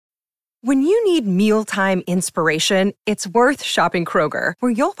When you need mealtime inspiration, it's worth shopping Kroger,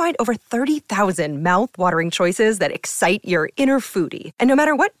 where you'll find over 30,000 mouth-watering choices that excite your inner foodie. And no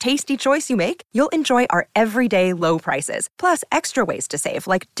matter what tasty choice you make, you'll enjoy our everyday low prices, plus extra ways to save,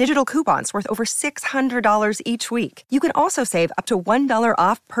 like digital coupons worth over $600 each week. You can also save up to $1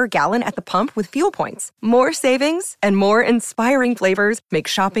 off per gallon at the pump with fuel points. More savings and more inspiring flavors make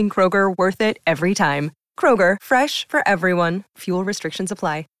shopping Kroger worth it every time. Kroger, fresh for everyone. Fuel restrictions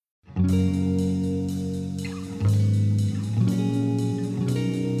apply.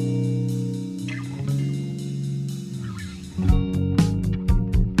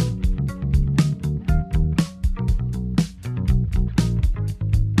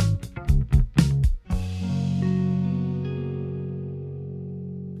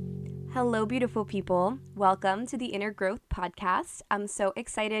 Hello, beautiful people. Welcome to the Inner Growth Podcast. I'm so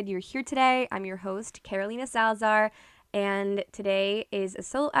excited you're here today. I'm your host, Carolina Salazar, and today is a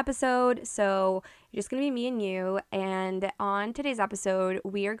solo episode, so it's just going to be me and you. And on today's episode,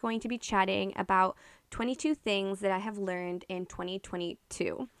 we are going to be chatting about 22 things that I have learned in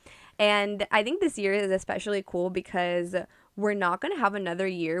 2022. And I think this year is especially cool because we're not going to have another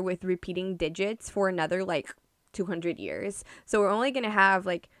year with repeating digits for another 200 years. So we're only going to have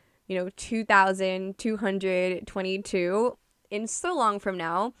 2222 in so long from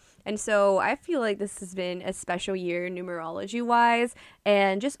now. And so I feel like this has been a special year numerology wise,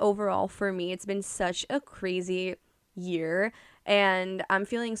 and just overall for me, it's been such a crazy year and I'm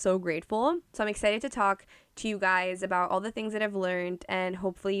feeling so grateful. So I'm excited to talk to you guys about all the things that I've learned, and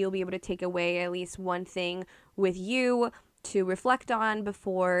hopefully you'll be able to take away at least one thing with you to reflect on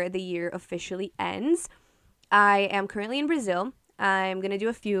before the year officially ends. I am currently in Brazil. I'm going to do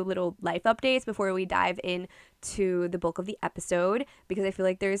a few little life updates before we dive into the bulk of the episode, because I feel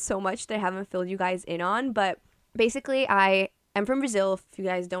like there's so much that I haven't filled you guys in on. But basically, I am from Brazil, if you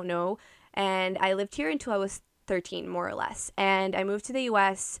guys don't know, and I lived here until I was 13, more or less. And I moved to the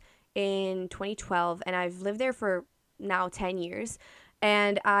US in 2012, and I've lived there for now 10 years.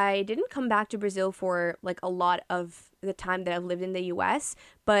 And I didn't come back to Brazil for a lot of the time that I've lived in the US.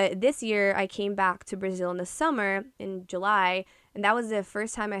 But this year, I came back to Brazil in the summer, in July, and that was the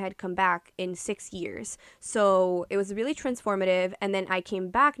first time I had come back in 6 years. So it was really transformative. And then I came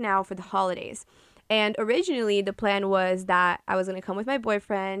back now for the holidays. And originally the plan was that I was going to come with my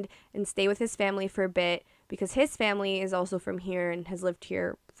boyfriend and stay with his family for a bit, because his family is also from here and has lived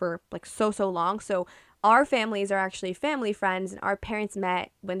here for so long. So our families are actually family friends, and our parents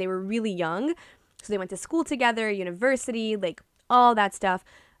met when they were really young. So they went to school together, university, all that stuff.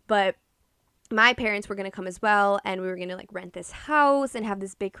 But my parents were going to come as well, and we were going to rent this house and have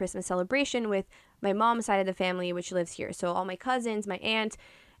this big Christmas celebration with my mom's side of the family, which lives here. So all my cousins, my aunt,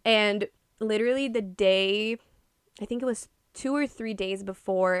 and literally the day, I think it was 2 or 3 days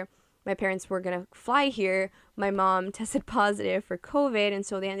before my parents were going to fly here, my mom tested positive for COVID, and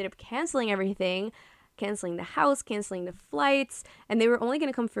so they ended up canceling everything, canceling the house, canceling the flights, and they were only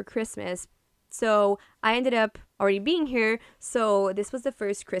going to come for Christmas. So I ended up already being here. So this was the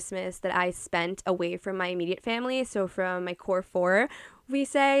first Christmas that I spent away from my immediate family. So from my core four, we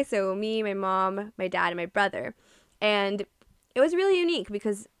say. So me, my mom, my dad, and my brother. And it was really unique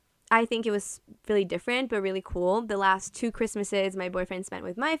because I think it was really different, but really cool. The last 2 Christmases my boyfriend spent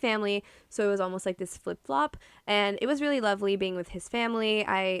with my family. So it was almost like this flip-flop. And it was really lovely being with his family.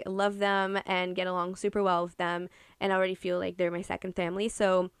 I love them and get along super well with them. And I already feel like they're my second family.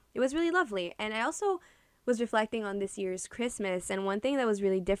 So it was really lovely. And I also was reflecting on this year's Christmas, and one thing that was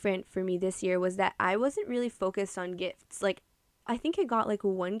really different for me this year was that I wasn't really focused on gifts. I think I got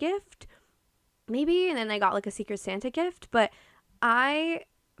one gift, maybe, and then I got a Secret Santa gift, but I,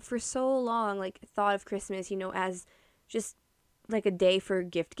 for so long, thought of Christmas, as just a day for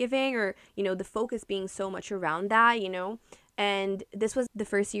gift giving, or, the focus being so much around that, and this was the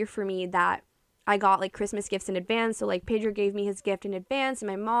first year for me that I got Christmas gifts in advance. So Pedro gave me his gift in advance, and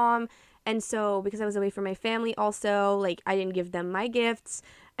my mom. And so because I was away from my family also, I didn't give them my gifts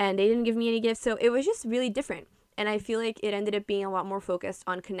and they didn't give me any gifts. So it was just really different. And I feel like it ended up being a lot more focused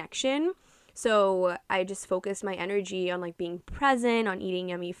on connection. So I just focused my energy on being present, on eating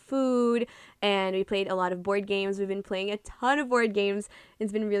yummy food, and we played a lot of board games. We've been playing a ton of board games.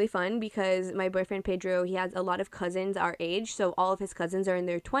 It's been really fun because my boyfriend Pedro, he has a lot of cousins our age, so all of his cousins are in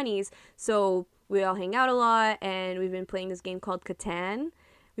their 20s. So we all hang out a lot, and we've been playing this game called Catan,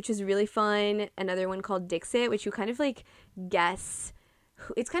 which is really fun. Another one called Dixit, which you kind of guess.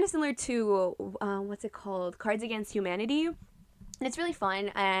 It's kind of similar to what's it called? Cards Against Humanity. And it's really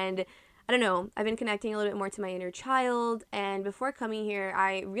fun, and I don't know, I've been connecting a little bit more to my inner child, and before coming here,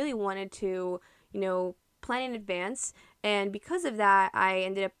 I really wanted to, plan in advance And because of that, I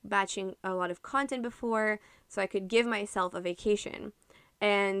ended up batching a lot of content before so I could give myself a vacation.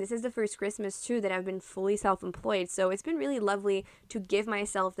 And this is the first Christmas too that I've been fully self-employed. So it's been really lovely to give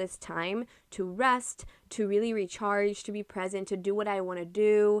myself this time to rest, to really recharge, to be present, to do what I want to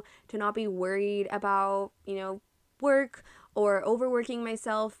do, to not be worried about, work or overworking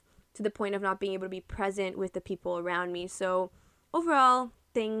myself to the point of not being able to be present with the people around me. So overall,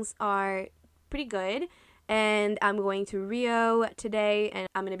 things are pretty good. And I'm going to Rio today, and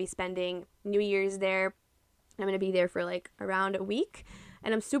I'm going to be spending New Year's there. I'm going to be there for like around a week.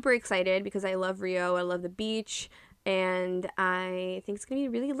 And I'm super excited because I love Rio. I love the beach. And I think it's going to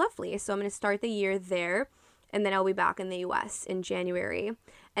be really lovely. So I'm going to start the year there. And then I'll be back in the US in January.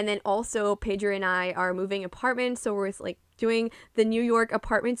 And then also, Pedro and I are moving apartments. So we're like doing the New York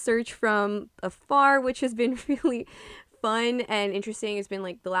apartment search from afar, which has been really fun and interesting. It's been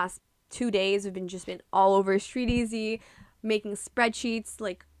like the last 2 days we've been all over StreetEasy, making spreadsheets,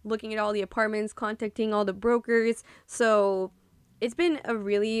 like looking at all the apartments, contacting all the brokers. So it's been a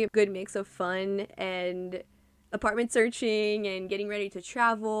really good mix of fun and apartment searching and getting ready to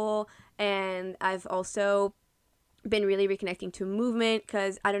travel. And I've also been really reconnecting to movement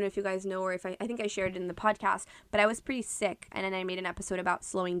because I don't know if you guys know, or if I think I shared it in the podcast, but I was pretty sick, and then I made an episode about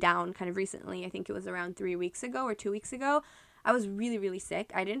slowing down kind of recently. I think it was around 3 weeks ago or 2 weeks ago. I was really, really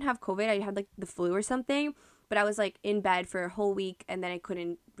sick. I didn't have COVID. I had like the flu or something, but I was like in bed for a whole week, and then I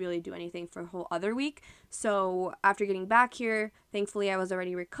couldn't really do anything for a whole other week. So after getting back here, thankfully I was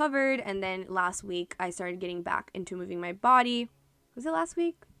already recovered. And then last week I started getting back into moving my body. Was it last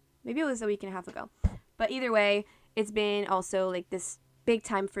week? Maybe it was a week and a half ago. But either way, it's been also like this big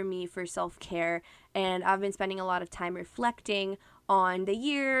time for me for self-care. And I've been spending a lot of time reflecting on the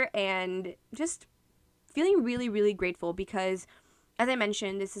year and just feeling really, really grateful because, as I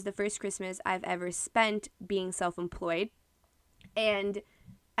mentioned, this is the first Christmas I've ever spent being self-employed. And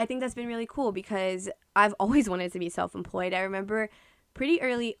I think that's been really cool because I've always wanted to be self-employed. I remember pretty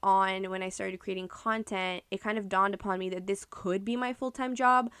early on when I started creating content, it kind of dawned upon me that this could be my full-time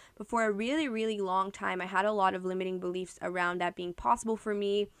job. But for a really, really long time, I had a lot of limiting beliefs around that being possible for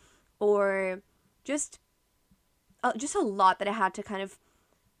me, or just a lot that I had to kind of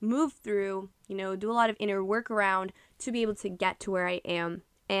move through, do a lot of inner work around to be able to get to where I am.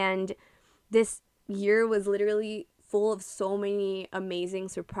 And this year was literally full of so many amazing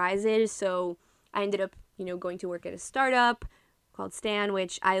surprises. So I ended up, going to work at a startup called Stan,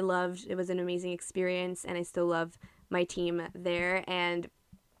 which I loved. It was an amazing experience, and I still love my team there. And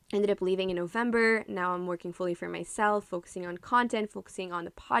ended up leaving in November. Now I'm working fully for myself, focusing on content, focusing on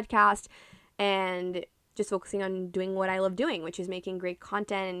the podcast, and just focusing on doing what I love doing, which is making great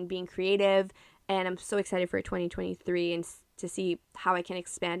content and being creative. And I'm so excited for 2023 and to see how I can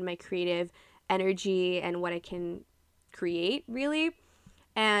expand my creative energy and what I can create, really.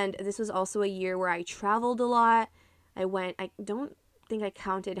 And this was also a year where I traveled a lot. I don't think I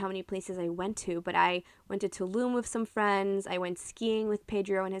counted how many places I went to, but I went to Tulum with some friends. I went skiing with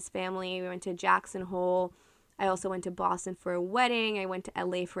Pedro and his family. We went to Jackson Hole. I also went to Boston for a wedding. I went to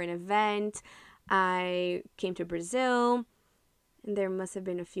LA for an event. I came to Brazil, and there must have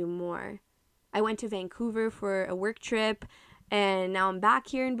been a few more. I went to Vancouver for a work trip, and now I'm back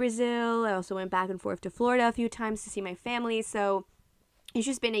here in Brazil. I also went back and forth to Florida a few times to see my family. So it's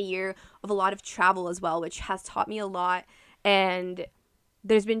just been a year of a lot of travel as well, which has taught me a lot. And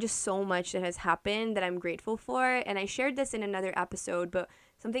there's been just so much that has happened that I'm grateful for. And I shared this in another episode, but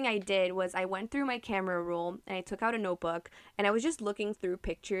something I did was I went through my camera roll and I took out a notebook and I was just looking through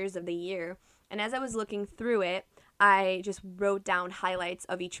pictures of the year. And as I was looking through it, I just wrote down highlights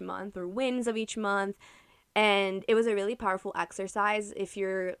of each month or wins of each month. And it was a really powerful exercise if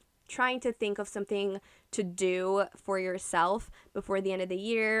you're trying to think of something to do for yourself before the end of the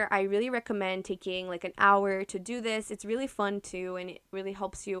year. I really recommend taking like an hour to do this. It's really fun too, and it really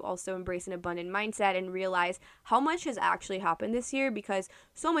helps you also embrace an abundant mindset and realize how much has actually happened this year, because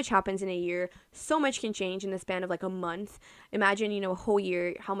so much happens in a year. So much can change in the span of like a month. Imagine, a whole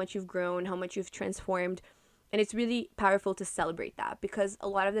year, how much you've grown, how much you've transformed. And it's really powerful to celebrate that, because a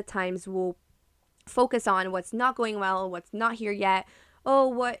lot of the times we'll focus on what's not going well, what's not here yet. Oh,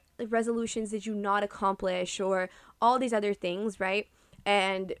 what resolutions did you not accomplish, or all these other things, right?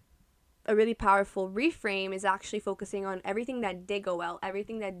 And a really powerful reframe is actually focusing on everything that did go well,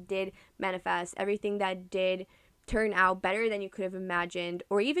 everything that did manifest, everything that did turn out better than you could have imagined,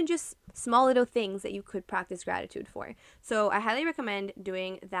 or even just small little things that you could practice gratitude for. So I highly recommend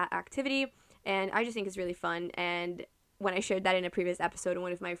doing that activity, and I just think it's really fun. And when I shared that in a previous episode,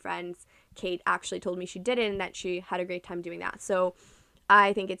 one of my friends, Kate, actually told me she did it and that she had a great time doing that. So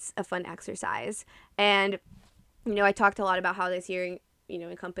I think it's a fun exercise. And I talked a lot about how this year,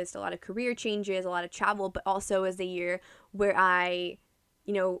 encompassed a lot of career changes, a lot of travel, but also as the year where I,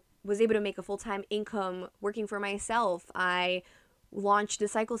 was able to make a full-time income working for myself. I launched the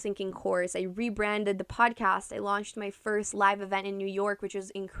cycle syncing course. I rebranded the podcast. I launched my first live event in New York, which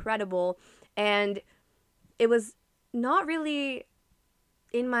was incredible. And it was not really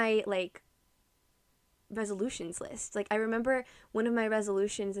in my resolutions list. I remember one of my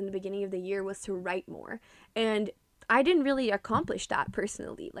resolutions in the beginning of the year was to write more. And I didn't really accomplish that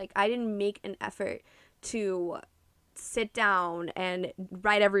personally. I didn't make an effort to sit down and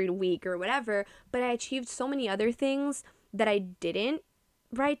write every week or whatever, but I achieved so many other things that I didn't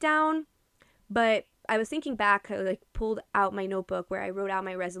write down. But I was thinking back, I pulled out my notebook where I wrote out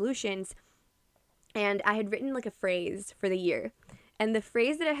my resolutions, and I had written a phrase for the year. And the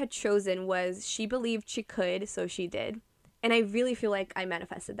phrase that I had chosen was, she believed she could, so she did. And I really feel like I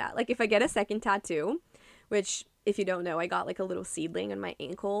manifested that. If I get a second tattoo, which, if you don't know, I got a little seedling on my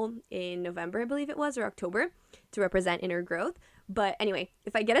ankle in November, I believe it was, or October, to represent inner growth. But anyway,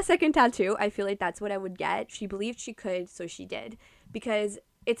 if I get a second tattoo, I feel like that's what I would get. She believed she could, so she did. Because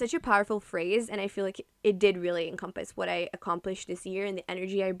it's such a powerful phrase, and I feel like it did really encompass what I accomplished this year and the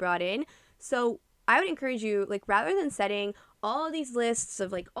energy I brought in. So I would encourage you, rather than setting all these lists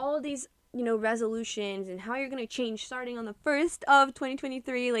of all these, resolutions and how you're going to change starting on the 1st of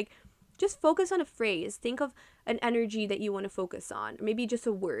 2023, just focus on a phrase. Think of an energy that you want to focus on, maybe just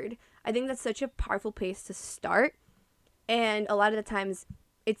a word. I think that's such a powerful place to start. And a lot of the times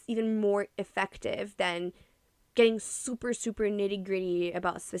it's even more effective than getting super, super nitty gritty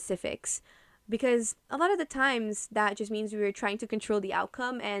about specifics. Because a lot of the times that just means we are trying to control the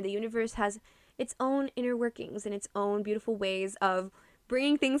outcome, and the universe has its own inner workings and its own beautiful ways of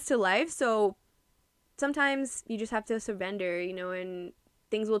bringing things to life. So sometimes you just have to surrender, and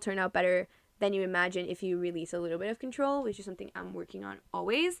things will turn out better than you imagine if you release a little bit of control, which is something I'm working on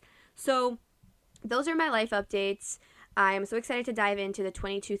always. So those are my life updates. I am so excited to dive into the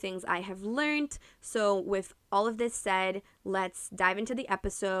 22 things I have learned. So with all of this said, let's dive into the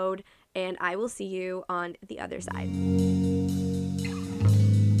episode, and I will see you on the other side.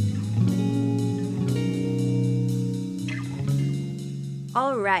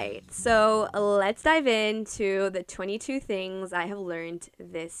 All right, so let's dive into the 22 things I have learned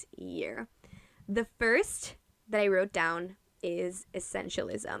this year. The first that I wrote down is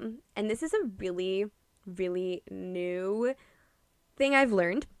essentialism. And this is a really, really new thing I've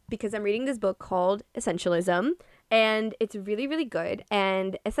learned because I'm reading this book called Essentialism, and it's really, really good.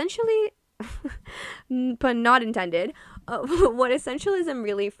 And essentially, pun not intended, what essentialism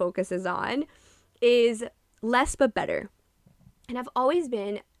really focuses on is less but better. And I've always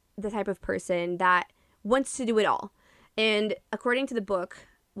been the type of person that wants to do it all. And according to the book,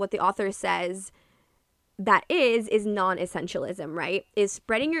 what the author says that is non-essentialism, right? Is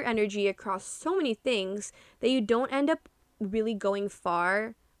spreading your energy across so many things that you don't end up really going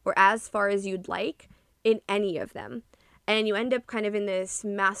far or as far as you'd like in any of them. And you end up kind of in this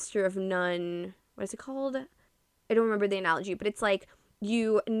master of none. What is it called? I don't remember the analogy, but it's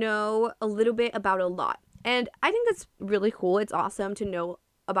you know a little bit about a lot. And I think that's really cool. It's awesome to know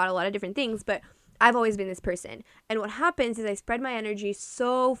about a lot of different things, but I've always been this person. And what happens is I spread my energy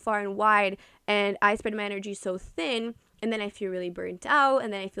so far and wide, and I spread my energy so thin, and then I feel really burnt out,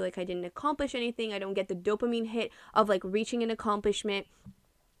 and then I feel like I didn't accomplish anything. I don't get the dopamine hit of reaching an accomplishment,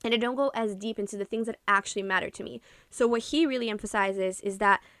 and I don't go as deep into the things that actually matter to me. So what he really emphasizes is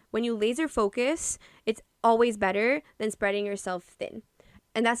that when you laser focus, it's always better than spreading yourself thin.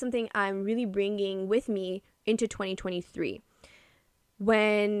 And that's something I'm really bringing with me into 2023.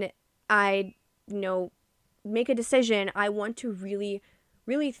 When I, make a decision, I want to really,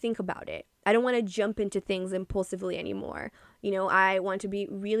 really think about it. I don't want to jump into things impulsively anymore. I want to be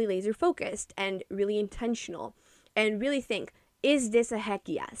really laser focused and really intentional and really think, is this a heck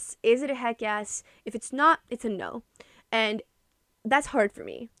yes? Is it a heck yes? If it's not, it's a no. And that's hard for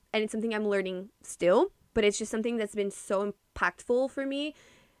me. And it's something I'm learning still, but it's just something that's been so impactful for me.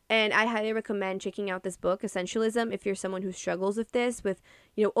 And I highly recommend checking out this book, Essentialism, if you're someone who struggles with this, with,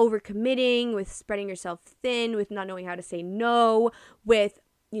 overcommitting, with spreading yourself thin, with not knowing how to say no, with,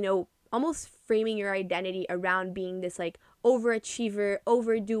 almost framing your identity around being this overachiever,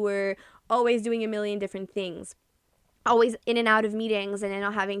 overdoer, always doing a million different things, always in and out of meetings and then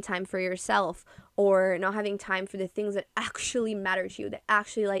not having time for yourself or not having time for the things that actually matter to you, that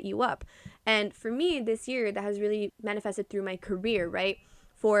actually light you up. And for me this year, that has really manifested through my career, right?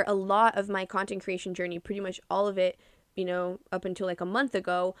 For a lot of my content creation journey, pretty much all of it, up until a month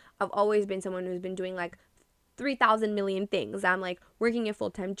ago, I've always been someone who's been doing 3,000 million things. I'm like working a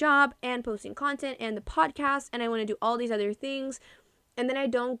full-time job and posting content and the podcast, and I want to do all these other things. And then I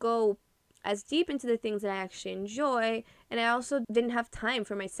don't go as deep into the things that I actually enjoy. And I also didn't have time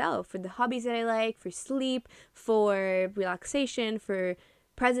for myself, for the hobbies that I like, for sleep, for relaxation, for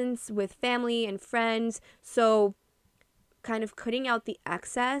presence with family and friends. So kind of cutting out the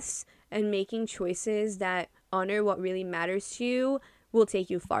excess and making choices that honor what really matters to you will take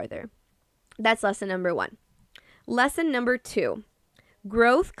you farther. That's lesson number 1. Lesson number 2,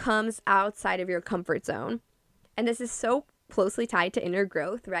 growth comes outside of your comfort zone. And this is so closely tied to inner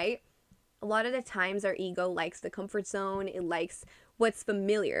growth, right? A lot of the times our ego likes the comfort zone. It likes what's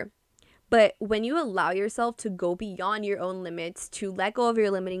familiar. But when you allow yourself to go beyond your own limits, to let go of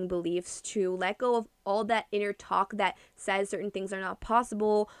your limiting beliefs, to let go of all that inner talk that says certain things are not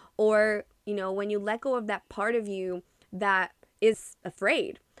possible, or, when you let go of that part of you that is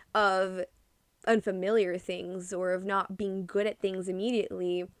afraid of unfamiliar things or of not being good at things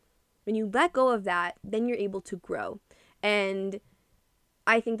immediately, when you let go of that, then you're able to grow. And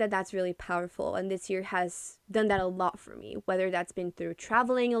I think that that's really powerful, and this year has done that a lot for me, whether that's been through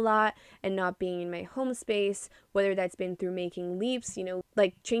traveling a lot and not being in my home space, whether that's been through making leaps,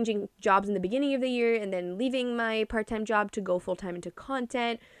 like changing jobs in the beginning of the year and then leaving my part-time job to go full-time into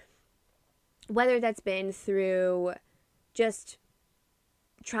content, whether that's been through just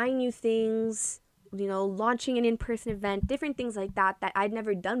trying new things, launching an in-person event, different things like that I'd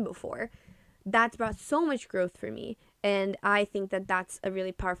never done before. That's brought so much growth for me. And I think that that's a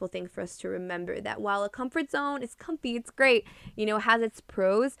really powerful thing for us to remember, that while a comfort zone is comfy, it's great, has its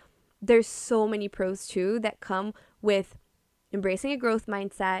pros, there's so many pros too that come with embracing a growth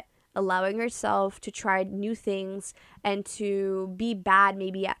mindset, allowing yourself to try new things and to be bad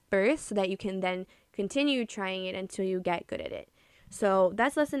maybe at first so that you can then continue trying it until you get good at it. So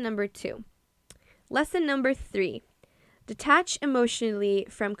that's lesson number 2. Lesson number 3. Detach emotionally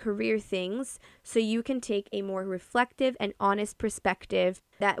from career things so you can take a more reflective and honest perspective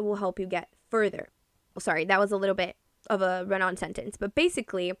that will help you get further. Sorry, that was a little bit of a run-on sentence, but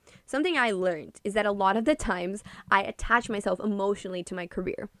basically something I learned is that a lot of the times I attach myself emotionally to my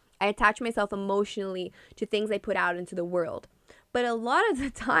career. I attach myself emotionally to things I put out into the world. But a lot of the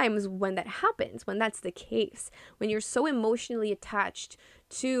times when that happens, when that's the case, when you're so emotionally attached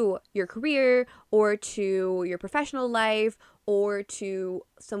to your career or to your professional life or to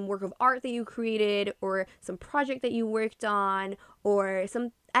some work of art that you created or some project that you worked on or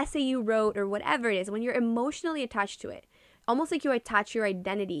some essay you wrote or whatever it is, when you're emotionally attached to it, almost like you attach your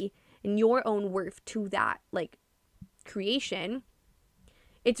identity and your own worth to that creation,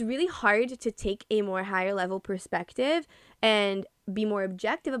 it's really hard to take a more higher level perspective and be more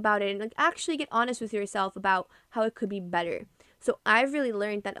objective about it and actually get honest with yourself about how it could be better. So I've really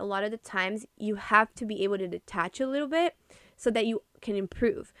learned that a lot of the times you have to be able to detach a little bit so that you can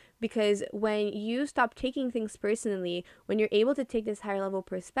improve. Because when you stop taking things personally, when you're able to take this higher level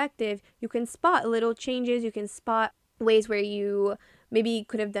perspective, you can spot little changes, you can spot ways where you maybe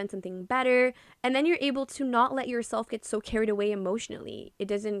could have done something better, and then you're able to not let yourself get so carried away emotionally. It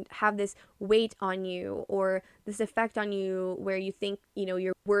doesn't have this weight on you or this effect on you where you think,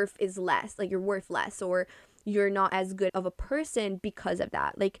 your worth is less, like you're worth less, or you're not as good of a person because of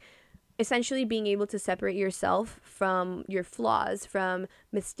that. Like essentially being able to separate yourself from your flaws, from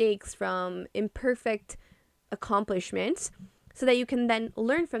mistakes, from imperfect accomplishments so that you can then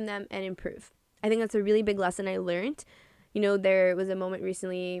learn from them and improve. I think that's a really big lesson I learned. There was a moment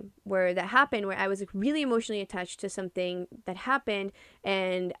recently where that happened, where I was really emotionally attached to something that happened,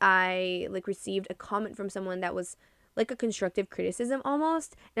 and I received a comment from someone that was like a constructive criticism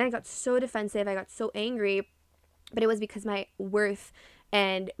almost, and I got so defensive, I got so angry, but it was because my worth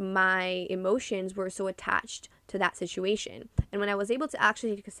and my emotions were so attached to that situation. And when I was able to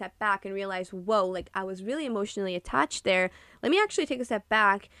actually take a step back and realize, whoa, I was really emotionally attached there, let me actually take a step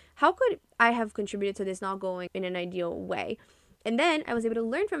back. How could I have contributed to this not going in an ideal way? And then I was able to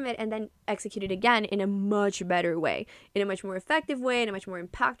learn from it and then execute it again in a much better way, in a much more effective way, in a much more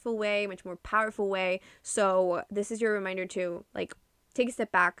impactful way, much more powerful way. So this is your reminder to take a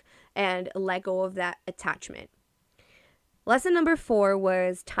step back and let go of that attachment. Lesson number 4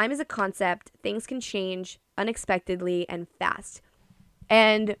 was time is a concept. Things can change unexpectedly and fast.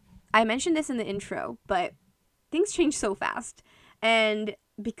 And I mentioned this in the intro, but things change so fast. And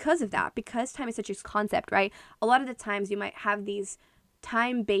because of that, because time is such a concept, right? A lot of the times you might have these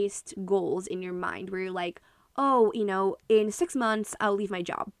time-based goals in your mind where you're like, oh, in 6 months, I'll leave my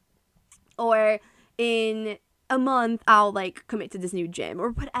job. Or in a month I'll like commit to this new gym or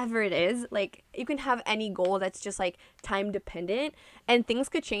whatever it is. Like you can have any goal that's just like time dependent, and things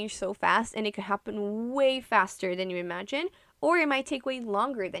could change so fast and it could happen way faster than you imagine, or it might take way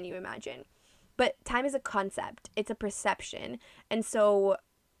longer than you imagine. But time is a concept, it's a perception. And so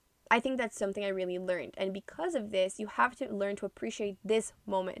I think that's something I really learned. And because of this, you have to learn to appreciate this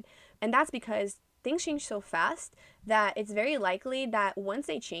moment. And that's because things change so fast that it's very likely that once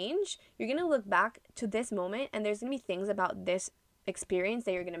they change, you're going to look back to this moment and there's going to be things about this experience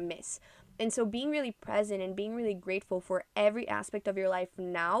that you're going to miss. And so being really present and being really grateful for every aspect of your life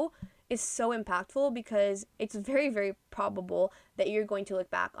now is so impactful, because it's very, very probable that you're going to look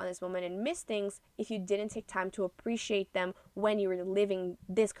back on this moment and miss things if you didn't take time to appreciate them when you were living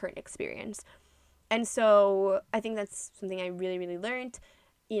this current experience. And so I think that's something I really, really learned.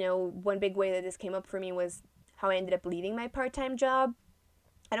 One big way that this came up for me was how I ended up leaving my part-time job.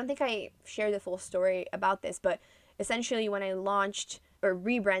 I don't think I shared the full story about this, but essentially when I launched or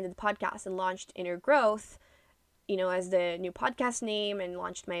rebranded the podcast and launched Inner Growth, as the new podcast name, and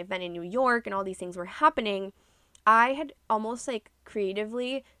launched my event in New York and all these things were happening, I had almost like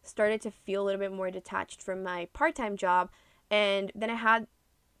creatively started to feel a little bit more detached from my part-time job. And then I had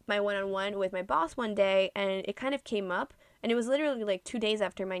my one-on-one with my boss one day and it kind of came up, and it was literally like 2 days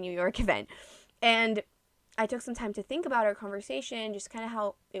after my New York event. And I took some time to think about our conversation, just kind of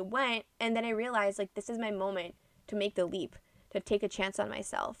how it went. And then I realized like this is my moment to make the leap, to take a chance on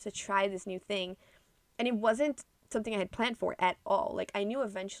myself, to try this new thing. And it wasn't something I had planned for at all. Like I knew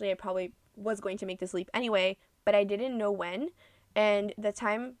eventually I probably was going to make this leap anyway, but I didn't know when. And the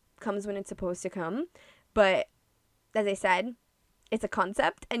time comes when it's supposed to come. But as I said, it's a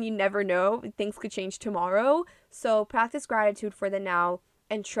concept and you never know. Things could change tomorrow. So practice gratitude for the now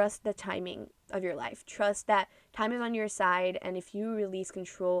and trust the timing of your life. Trust that time is on your side, and if you release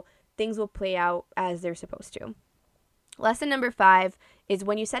control, things will play out as they're supposed to. Lesson number 5 is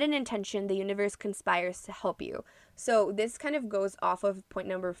when you set an intention, the universe conspires to help you. So this kind of goes off of point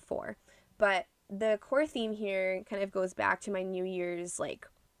number 4, but the core theme here kind of goes back to my New Year's like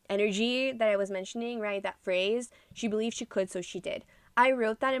energy that I was mentioning, right? That phrase, she believed she could, so she did. I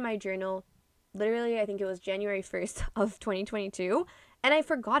wrote that in my journal, literally, I think it was January 1st of 2022, and I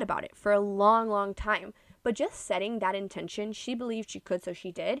forgot about it for a long, long time. But just setting that intention, she believed she could, so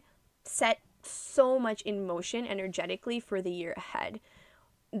she did, set so much in motion energetically for the year ahead.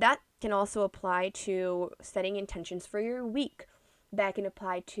 That can also apply to setting intentions for your week. That can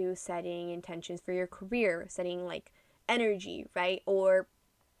apply to setting intentions for your career, setting like energy, right? Or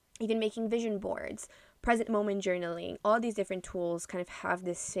even making vision boards, present moment journaling. All these different tools kind of have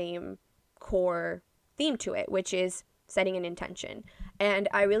this same core theme to it, which is setting an intention. And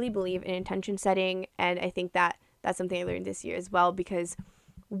I really believe in intention setting, and I think that that's something I learned this year as well, because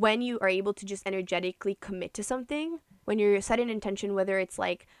when you are able to just energetically commit to something, when you're set an intention, whether it's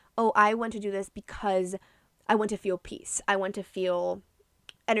like, oh, I want to do this because I want to feel peace, I want to feel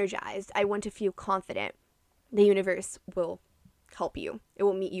energized, I want to feel confident, the universe will help you. It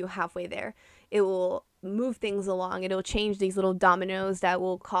will meet you halfway there. It will move things along. It'll change these little dominoes that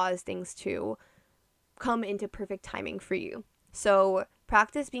will cause things to come into perfect timing for you. So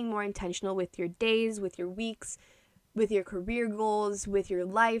practice being more intentional with your days, with your weeks, with your career goals, with your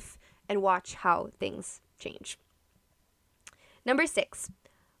life, and watch how things change. Number 6,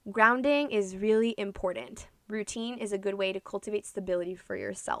 grounding is really important. Routine is a good way to cultivate stability for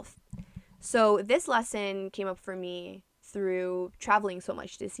yourself. So this lesson came up for me through traveling so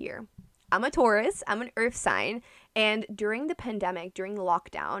much this year. I'm a Taurus, I'm an earth sign, and during the pandemic, during the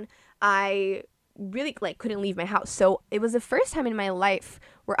lockdown, I really couldn't leave my house. So it was the first time in my life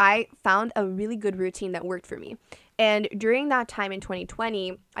where I found a really good routine that worked for me. And during that time in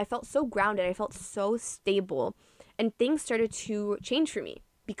 2020, I felt so grounded, I felt so stable, and things started to change for me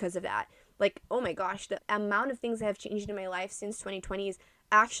because of that. Like, oh my gosh, the amount of things that have changed in my life since 2020 is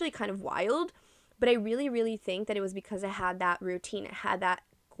actually kind of wild. But I really, really think that it was because I had that routine. I had that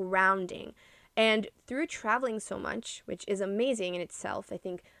grounding. And through traveling so much, which is amazing in itself, I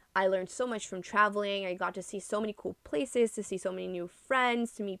think I learned so much from traveling. I got to see so many cool places, to see so many new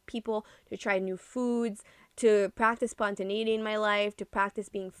friends, to meet people, to try new foods, to practice spontaneity in my life, to practice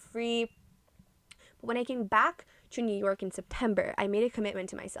being free. But when I came back to New York in September, I made a commitment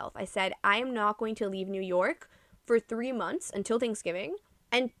to myself. I said, I am not going to leave New York for 3 months until Thanksgiving.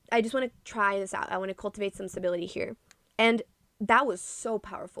 And I just want to try this out. I want to cultivate some stability here. And that was so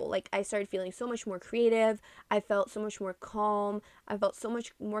powerful. Like, I started feeling so much more creative. I felt so much more calm. I felt so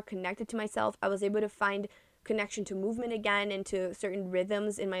much more connected to myself. I was able to find connection to movement again and to certain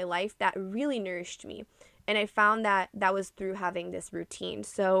rhythms in my life that really nourished me. And I found that that was through having this routine.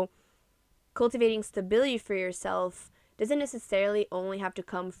 So cultivating stability for yourself doesn't necessarily only have to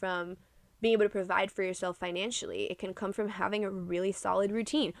come from being able to provide for yourself financially. It can come from having a really solid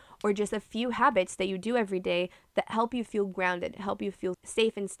routine or just a few habits that you do every day that help you feel grounded, help you feel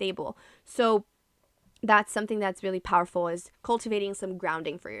safe and stable. So that's something that's really powerful, is cultivating some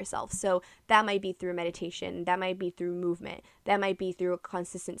grounding for yourself. So that might be through meditation, that might be through movement, that might be through a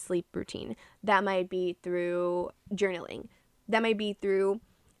consistent sleep routine, that might be through journaling, that might be through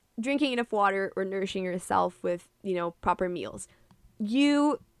drinking enough water or nourishing yourself with, proper meals.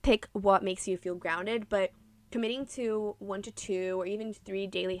 You pick what makes you feel grounded, but committing to 1 to 2 or even 3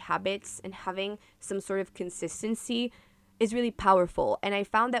 daily habits and having some sort of consistency is really powerful. And I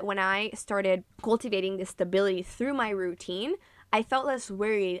found that when I started cultivating this stability through my routine, I felt less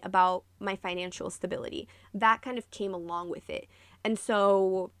worried about my financial stability. That kind of came along with it. And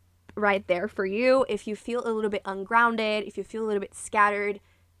so right there for you, if you feel a little bit ungrounded, if you feel a little bit scattered,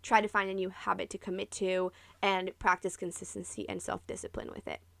 try to find a new habit to commit to and practice consistency and self-discipline with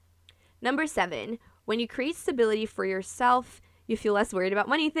it. Number 7, when you create stability for yourself, you feel less worried about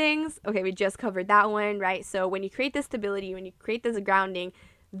money things. Okay, we just covered that one, right? So when you create this stability, when you create this grounding,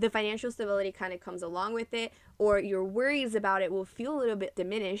 the financial stability kind of comes along with it, or your worries about it will feel a little bit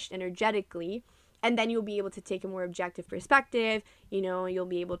diminished energetically, and then you'll be able to take a more objective perspective. You'll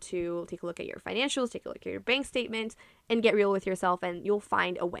be able to take a look at your financials, take a look at your bank statement, and get real with yourself, and you'll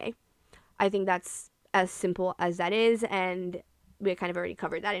find a way. I think that's as simple as that is, and we kind of already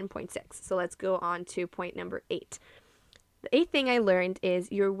covered that in point 6. So let's go on to point number 8. The 8th thing I learned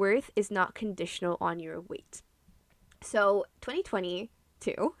is your worth is not conditional on your weight. So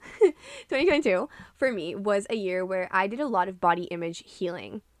 2022 for me was a year where I did a lot of body image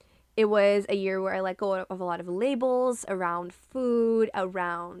healing. It was a year where I let go of a lot of labels around food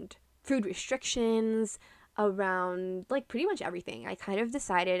restrictions, around pretty much everything. I kind of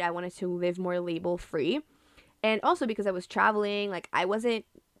decided I wanted to live more label free. And also because I was traveling, I wasn't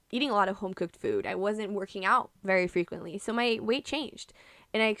eating a lot of home-cooked food. I wasn't working out very frequently. So my weight changed.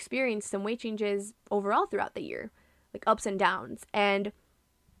 And I experienced some weight changes overall throughout the year, ups and downs. And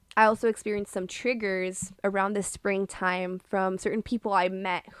I also experienced some triggers around the springtime from certain people I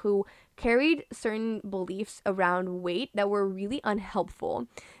met who carried certain beliefs around weight that were really unhelpful,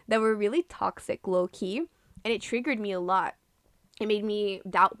 that were really toxic, low-key. And it triggered me a lot. It made me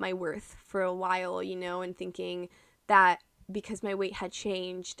doubt my worth for a while, and thinking that because my weight had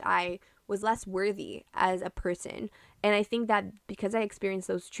changed, I was less worthy as a person. And I think that because I experienced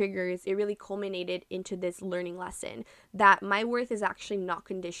those triggers, it really culminated into this learning lesson that my worth is actually not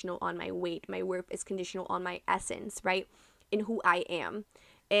conditional on my weight. My worth is conditional on my essence, right? In who I am.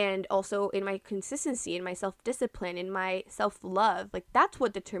 And also in my consistency, in my self-discipline, in my self-love. That's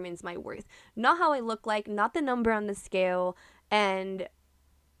what determines my worth. Not how I look like, not the number on the scale. And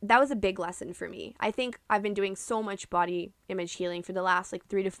that was a big lesson for me. I think I've been doing so much body image healing for the last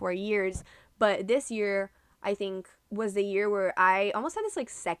 3 to 4 years, but this year I think was the year where I almost had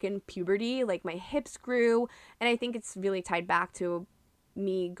this second puberty, my hips grew, and I think it's really tied back to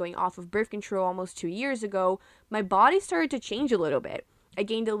me going off of birth control almost 2 years ago. My body started to change a little bit. I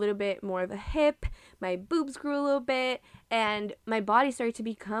gained a little bit more of a hip, my boobs grew a little bit, and my body started to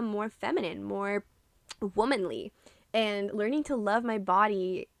become more feminine, more womanly. And learning to love my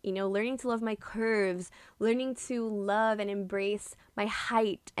body, learning to love my curves, learning to love and embrace my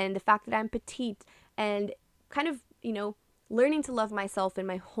height and the fact that I'm petite, and kind of, learning to love myself and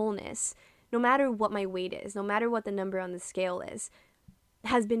my wholeness, no matter what my weight is, no matter what the number on the scale is,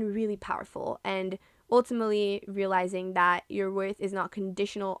 has been really powerful. And ultimately realizing that your worth is not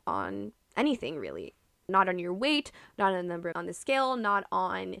conditional on anything, really. Not on your weight, not on the number on the scale, not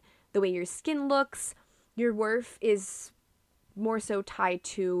on the way your skin looks. Your worth is more so tied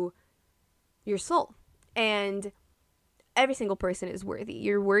to your soul. And every single person is worthy.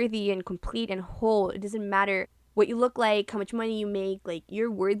 You're worthy and complete and whole. It doesn't matter what you look like, how much money you make.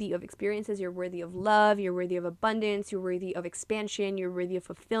 You're worthy of experiences. You're worthy of love. You're worthy of abundance. You're worthy of expansion. You're worthy of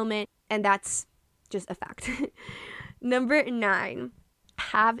fulfillment. And that's just a fact. Number 9,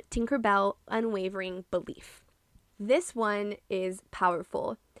 have Tinkerbell unwavering belief. This one is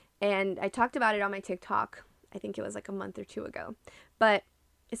powerful. And I talked about it on my TikTok. I think it was a month or 2 ago. But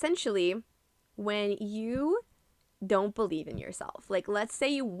essentially, when you don't believe in yourself, let's say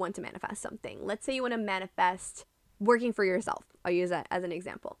you want to manifest something. Let's say you want to manifest working for yourself. I'll use that as an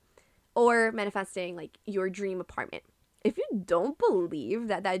example. Or manifesting your dream apartment. If you don't believe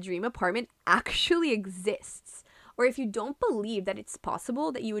that that dream apartment actually exists, or if you don't believe that it's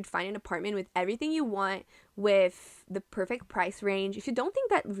possible that you would find an apartment with everything you want, with the perfect price range, if you don't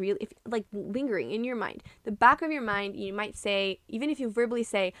think that really, lingering in your mind, the back of your mind, you might say, even if you verbally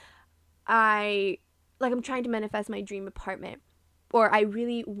say, I'm trying to manifest my dream apartment, or I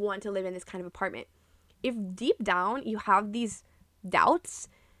really want to live in this kind of apartment. If deep down you have these doubts,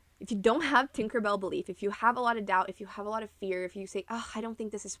 if you don't have Tinkerbell belief, if you have a lot of doubt, if you have a lot of fear, if you say, oh, I don't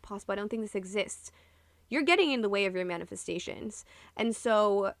think this is possible, I don't think this exists, you're getting in the way of your manifestations. And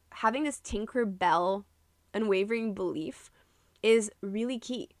so having this Tinkerbell unwavering belief is really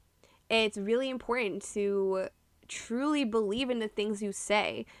key. It's really important to truly believe in the things you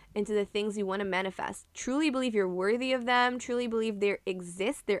say, into the things you want to manifest. Truly believe you're worthy of them, truly believe they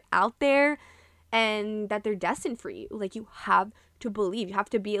exist, they're out there, and that they're destined for you. Like, you have to believe. You have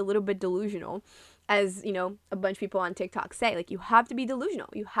to be a little bit delusional, as, you know, a bunch of people on TikTok say. Like, you have to be delusional.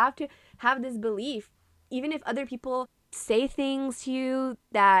 You have to have this belief, even if other people say things to you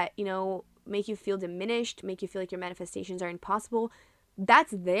that, you know, make you feel diminished, make you feel like your manifestations are impossible.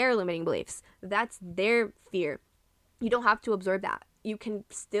 That's their limiting beliefs. That's their fear. You don't have to absorb that. You can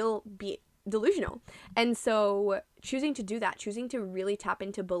still be delusional. And so choosing to do that, choosing to really tap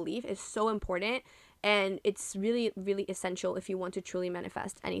into belief is so important. And it's really, really essential if you want to truly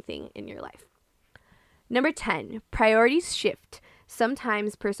manifest anything in your life. Number 10, priorities shift.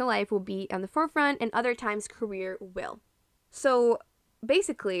 Sometimes personal life will be on the forefront and other times career will. So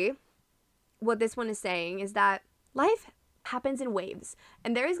basically, what this one is saying is that life happens in waves.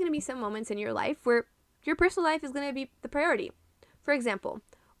 And there is going to be some moments in your life where your personal life is going to be the priority. For example,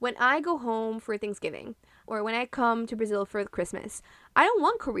 when I go home for Thanksgiving or when I come to Brazil for Christmas, I don't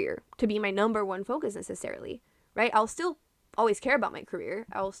want career to be my number one focus necessarily, right? I'll still always care about my career.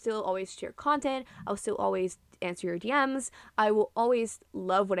 I'll still always share content. I'll still always answer your DMs. I will always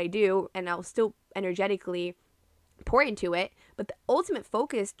love what I do, and I'll still energetically pour into it. But the ultimate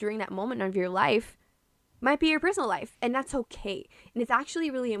focus during that moment of your life might be your personal life, and that's okay. And it's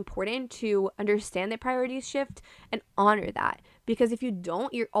actually really important to understand that priorities shift and honor that, because if you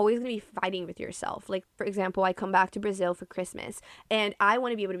don't, you're always going to be fighting with yourself. Like, for example, I come back to Brazil for Christmas and I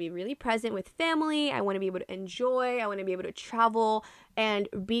want to be able to be really present with family. I want to be able to enjoy, I want to be able to travel and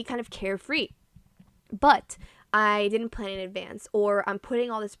be kind of carefree. But I didn't plan in advance, or I'm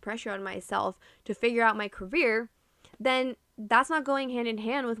putting all this pressure on myself to figure out my career, then that's not going hand in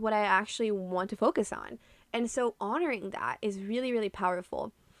hand with what I actually want to focus on. And so honoring that is really, really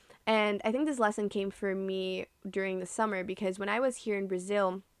powerful. And I think this lesson came for me during the summer, because when I was here in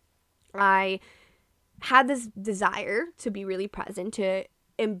Brazil, I had this desire to be really present, to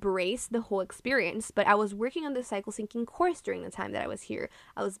embrace the whole experience. But I was working on the cycle syncing course during the time that I was here.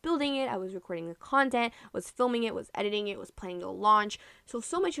 I was building it, I was recording the content, was filming it, was editing it, was planning the launch.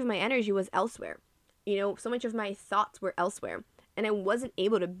 So much of my energy was elsewhere. You know, so much of my thoughts were elsewhere. And I wasn't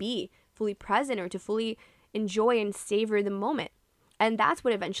able to be fully present or to fully enjoy and savor the moment. And that's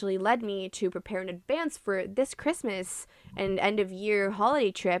what eventually led me to prepare in advance for this Christmas and end of year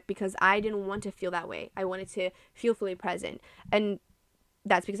holiday trip, because I didn't want to feel that way. I wanted to feel fully present. And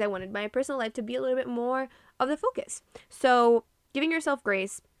that's because I wanted my personal life to be a little bit more of the focus. So giving yourself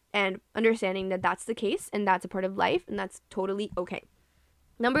grace and understanding that that's the case and that's a part of life, and that's totally okay.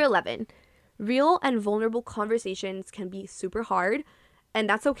 Number 11, real and vulnerable conversations can be super hard, and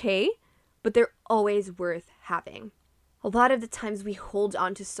that's okay, but they're always worth having. A lot of the times we hold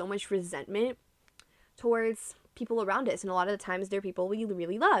on to so much resentment towards people around us, and a lot of the times they're people we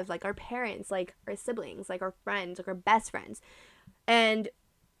really love, like our parents, like our siblings, like our friends, like our best friends. And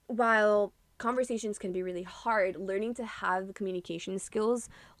while conversations can be really hard, learning to have communication skills,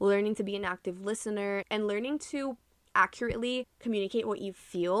 learning to be an active listener, and learning to accurately communicate what you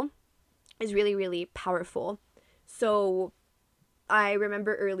feel is really, really powerful. So I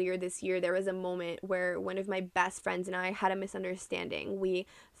remember earlier this year, there was a moment where one of my best friends and I had a misunderstanding. We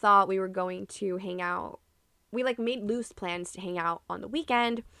thought we were going to hang out. We made loose plans to hang out on the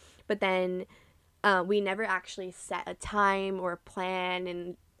weekend, but then we never actually set a time or a plan,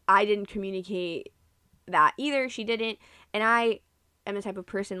 and I didn't communicate that either. She didn't. And I am the type of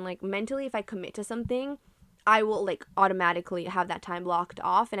person, mentally, if I commit to something, I will automatically have that time blocked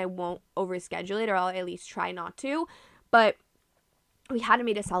off, and I won't overschedule it, or I'll at least try not to. But we hadn't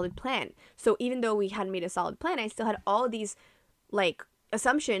made a solid plan. So even though we hadn't made a solid plan, I still had all of these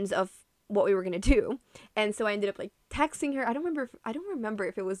assumptions of what we were going to do. And so I ended up texting her. I don't remember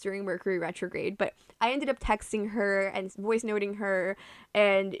if it was during Mercury retrograde, but I ended up texting her and voice noting her,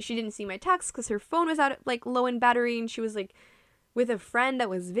 and she didn't see my text because her phone was out low in battery, and she was with a friend that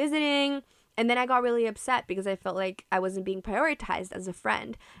was visiting. And then I got really upset because I felt like I wasn't being prioritized as a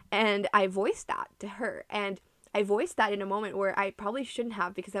friend, and I voiced that to her. And I voiced that in a moment where I probably shouldn't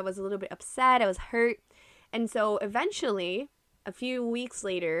have, because I was a little bit upset, I was hurt. And so eventually, a few weeks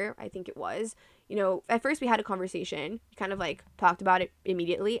later, I think it was, at first we had a conversation, kind of like talked about it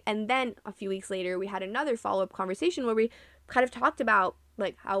immediately. And then a few weeks later, we had another follow-up conversation where we kind of talked about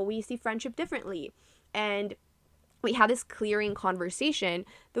like how we see friendship differently. And we had this clearing conversation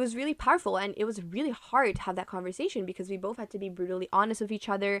that was really powerful, and it was really hard to have that conversation because we both had to be brutally honest with each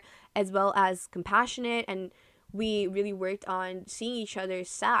other as well as compassionate, and we really worked on seeing each other's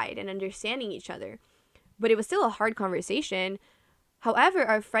side and understanding each other. But it was still a hard conversation. However,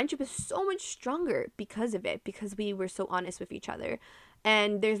 our friendship is so much stronger because of it, because we were so honest with each other.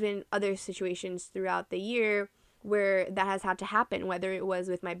 And there's been other situations throughout the year where that has had to happen, whether it was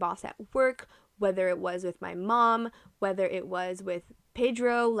with my boss at work, whether it was with my mom, whether it was with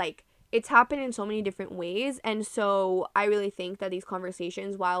Pedro. Like, it's happened in so many different ways. And so I really think that these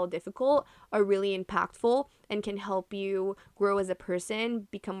conversations, while difficult, are really impactful and can help you grow as a person,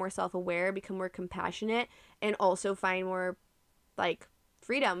 become more self-aware, become more compassionate, and also find more like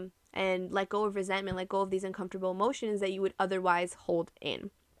freedom and let go of resentment, let go of these uncomfortable emotions that you would otherwise hold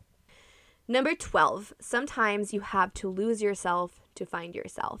in. Number 12, sometimes you have to lose yourself to find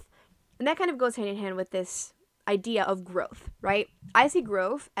yourself. And that kind of goes hand in hand with this idea of growth, right? I see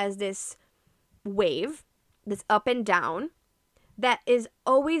growth as this wave, this up and down, that is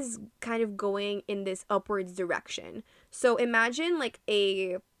always kind of going in this upwards direction. So imagine like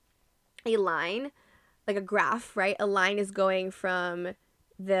a line, like a graph, right? A line is going from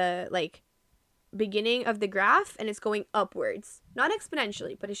the like beginning of the graph and it's going upwards. Not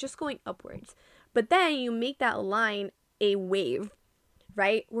exponentially, but it's just going upwards. But then you make that line a wave,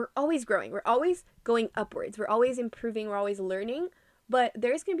 right? We're always growing. We're always going upwards. We're always improving. We're always learning. But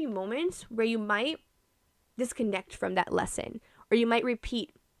there's going to be moments where you might disconnect from that lesson, or you might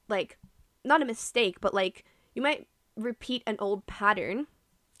repeat, like, not a mistake, but like you might repeat an old pattern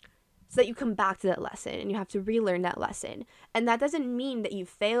so that you come back to that lesson and you have to relearn that lesson. And that doesn't mean that you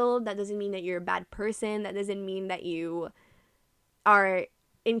failed. That doesn't mean that you're a bad person. That doesn't mean that you are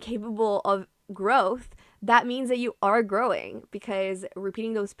incapable of growth. That means that you are growing, because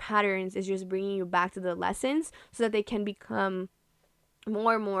repeating those patterns is just bringing you back to the lessons so that they can become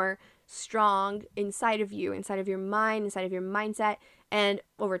more and more strong inside of you, inside of your mind, inside of your mindset. And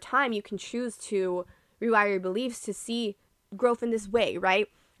over time, you can choose to rewire your beliefs to see growth in this way, right?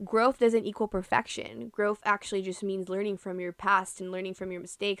 Growth doesn't equal perfection. Growth actually just means learning from your past and learning from your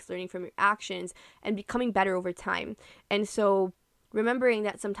mistakes, learning from your actions, and becoming better over time. And so remembering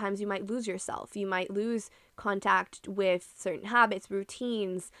that sometimes you might lose yourself. You might lose contact with certain habits,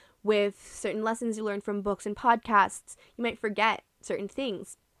 routines, with certain lessons you learned from books and podcasts. You might forget certain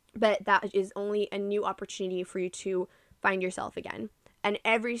things, but that is only a new opportunity for you to find yourself again. And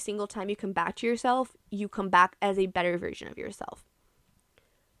every single time you come back to yourself, you come back as a better version of yourself.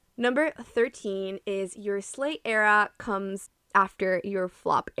 Number 13 is your slay era comes after your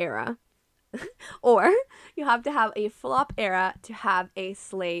flop era. Or you have to have a flop era to have a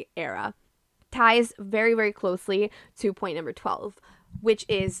slay era. Ties very, very closely to point number 12, which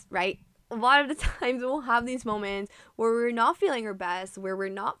is, right, a lot of the times we'll have these moments where we're not feeling our best, where we're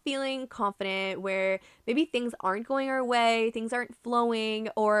not feeling confident, where maybe things aren't going our way, things aren't flowing,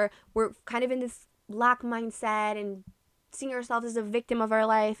 or we're kind of in this lack mindset and seeing ourselves as a victim of our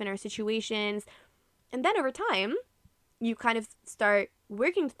life and our situations. And then over time, you kind of start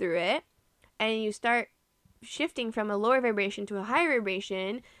working through it and you start shifting from a lower vibration to a higher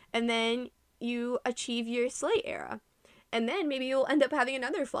vibration, and then you achieve your slay era. And then maybe you'll end up having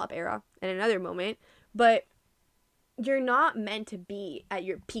another flop era at another moment, but you're not meant to be at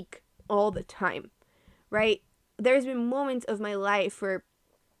your peak all the time, right? There's been moments of my life where,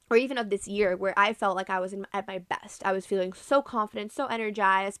 or even of this year, where I felt like I was at my best. I was feeling so confident, so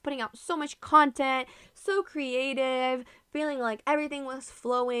energized, putting out so much content, so creative, feeling like everything was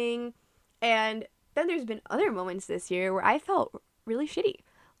flowing. And then there's been other moments this year where I felt really shitty,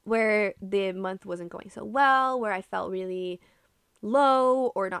 where the month wasn't going so well, where I felt really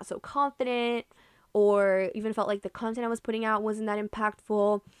low or not so confident, or even felt like the content I was putting out wasn't that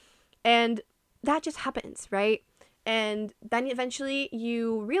impactful. And that just happens, right? And then eventually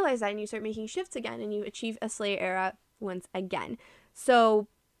you realize that and you start making shifts again and you achieve a slay era once again. So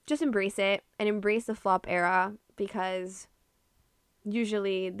just embrace it and embrace the flop era, because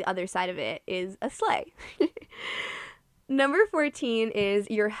usually the other side of it is a slay. Number 14 is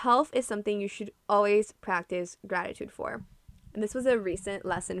your health is something you should always practice gratitude for. And this was a recent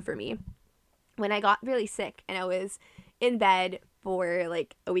lesson for me. When I got really sick and I was in bed for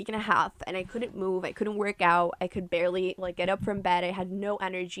like a week and a half and I couldn't move, I couldn't work out, I could barely like get up from bed, I had no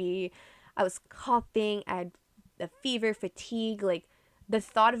energy, I was coughing, I had a fever, fatigue, like the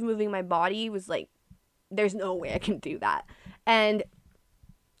thought of moving my body was like, there's no way I can do that. And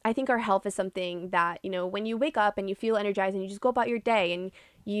I think our health is something that, when you wake up and you feel energized and you just go about your day and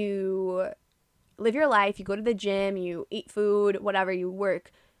you live your life, you go to the gym, you eat food, whatever, you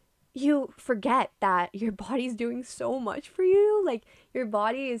work, you forget that your body's doing so much for you. Like, your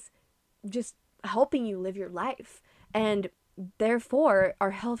body is just helping you live your life. And therefore,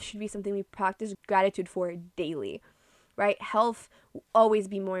 our health should be something we practice gratitude for daily, right? Health will always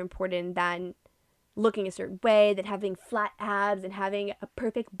be more important than looking a certain way, than having flat abs and having a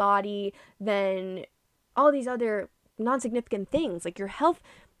perfect body, than all these other non-significant things. Like, your health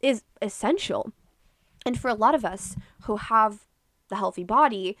is essential. And for a lot of us who have the healthy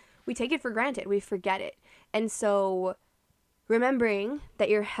body, we take it for granted. We forget it. And so remembering that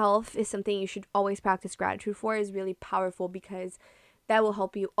your health is something you should always practice gratitude for is really powerful, because that will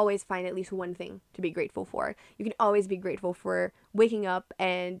help you always find at least one thing to be grateful for. You can always be grateful for waking up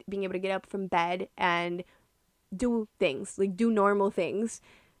and being able to get up from bed and do things, like do normal things,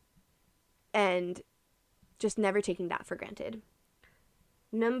 and just never taking that for granted.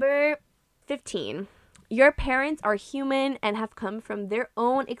 Number 15. Your parents are human and have come from their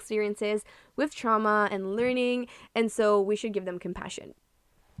own experiences with trauma and learning, and so we should give them compassion.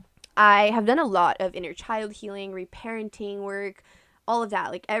 I have done a lot of inner child healing, reparenting work, all of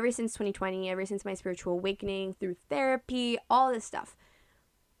that, like ever since 2020, ever since my spiritual awakening, through therapy, all this stuff.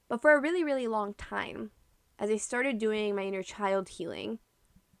 But for a really, really long time, as I started doing my inner child healing,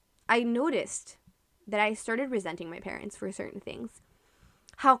 I noticed that I started resenting my parents for certain things.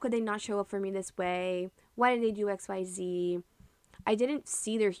 How could they not show up for me this way? Why did they do XYZ? I didn't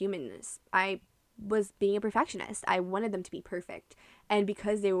see their humanness. I was being a perfectionist. I wanted them to be perfect. And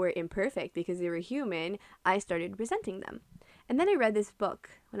because they were imperfect, because they were human, I started resenting them. And then I read this book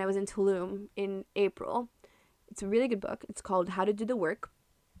when I was in Tulum in April. It's a really good book. It's called How to Do the Work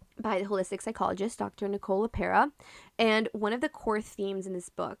by the holistic psychologist, Dr. Nicole LePera. And one of the core themes in this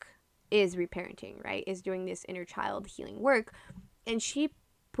book is reparenting, right? Is doing this inner child healing work. And she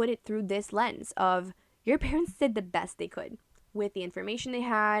put it through this lens of, your parents did the best they could with the information they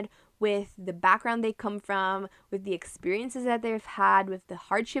had, with the background they come from, with the experiences that they've had, with the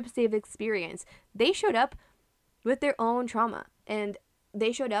hardships they've experienced. They showed up with their own trauma, and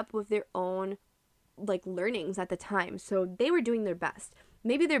they showed up with their own learnings at the time. So they were doing their best.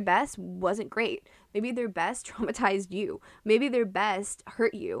 Maybe their best wasn't great. Maybe their best traumatized you. Maybe their best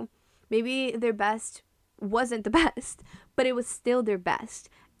hurt you. Maybe their best wasn't the best, but it was still their best.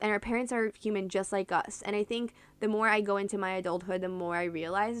 And our parents are human just like us. And I think the more I go into my adulthood, the more I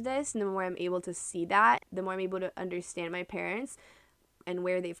realize this, and the more I'm able to see that, the more I'm able to understand my parents and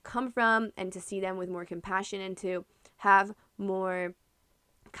where they've come from, and to see them with more compassion and to have more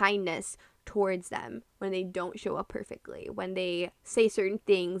kindness towards them when they don't show up perfectly, when they say certain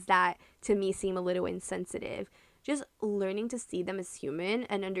things that to me seem a little insensitive. Just learning to see them as human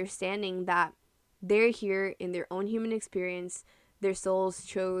and understanding that they're here in their own human experience. Their souls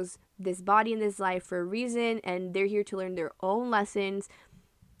chose this body and this life for a reason, and they're here to learn their own lessons,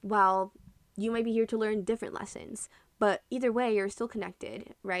 while you might be here to learn different lessons. But either way, you're still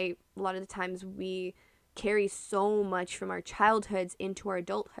connected, right? A lot of the times we carry so much from our childhoods into our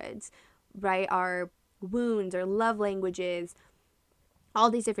adulthoods, right? Our wounds, our love languages,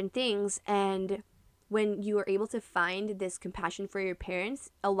 all these different things. And when you are able to find this compassion for your parents,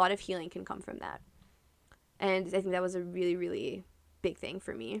 a lot of healing can come from that. And I think that was a really, really big thing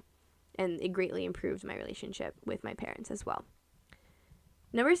for me. And it greatly improved my relationship with my parents as well.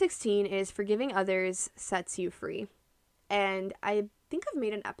 Number 16 is forgiving others sets you free. And I think I've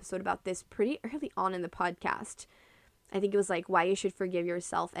made an episode about this pretty early on in the podcast. I think it was why you should forgive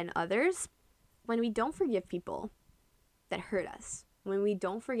yourself and others. When we don't forgive people that hurt us, when we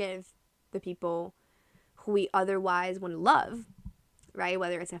don't forgive the people who we otherwise want to love, right?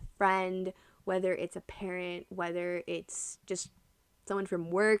 Whether it's a friend, whether it's a parent, whether it's just someone from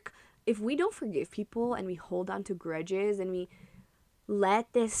work. If we don't forgive people and we hold on to grudges and we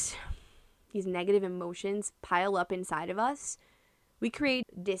let these negative emotions pile up inside of us, we create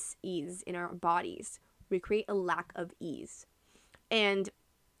dis-ease in our bodies. We create a lack of ease. And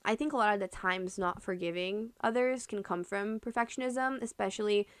I think a lot of the times not forgiving others can come from perfectionism,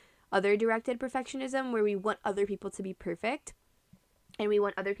 especially other-directed perfectionism, where we want other people to be perfect. And we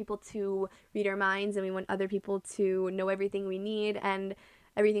want other people to read our minds, and we want other people to know everything we need and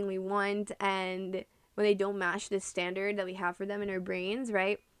everything we want. And when they don't match this standard that we have for them in our brains,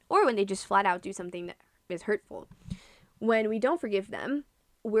 right? Or when they just flat out do something that is hurtful. When we don't forgive them,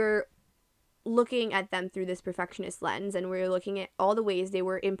 we're looking at them through this perfectionist lens, and we're looking at all the ways they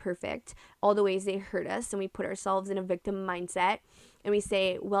were imperfect, all the ways they hurt us, and we put ourselves in a victim mindset, and we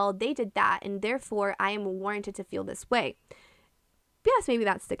say, well, they did that, and therefore I am warranted to feel this way. yes, maybe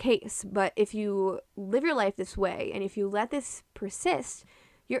that's the case, but if you live your life this way and if you let this persist,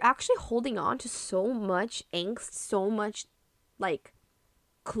 you're actually holding on to so much angst, so much like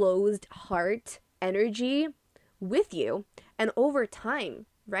closed heart energy with you. And over time,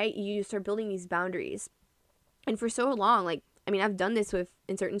 right, you start building these boundaries. And for so long, like, I mean, I've done this with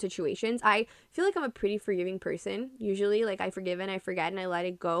in certain situations. I feel like I'm a pretty forgiving person. Usually, like, I forgive and I forget and I let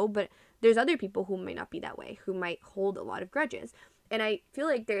it go. But there's other people who might not be that way, who might hold a lot of grudges. And I feel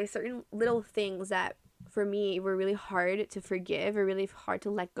like there are certain little things that, for me, were really hard to forgive or really hard to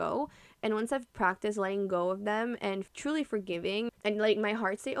let go. And once I've practiced letting go of them and truly forgiving and letting my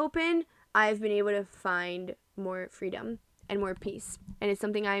heart stay open, I've been able to find more freedom and more peace. And it's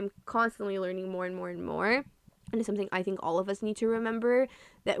something I'm constantly learning more and more and more. And it's something I think all of us need to remember,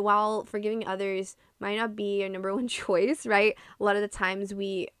 that while forgiving others might not be our number one choice, right? A lot of the times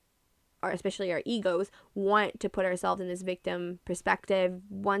we are, especially our egos, want to put ourselves in this victim perspective,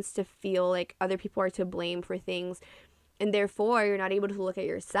 wants to feel like other people are to blame for things. And therefore, you're not able to look at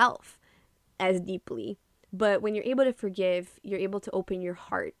yourself as deeply. But when you're able to forgive, you're able to open your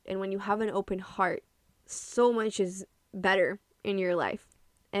heart. And when you have an open heart, so much is better in your life.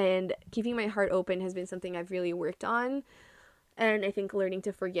 And keeping my heart open has been something I've really worked on. And I think learning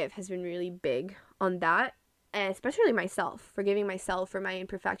to forgive has been really big on that. And especially myself. Forgiving myself for my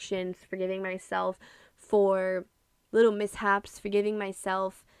imperfections. Forgiving myself for little mishaps. Forgiving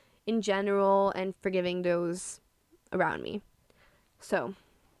myself in general. And forgiving those around me. So,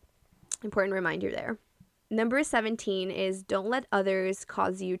 important reminder there. Number 17 is don't let others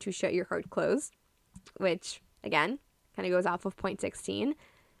cause you to shut your heart closed. Which, again, kind of goes off of point 16.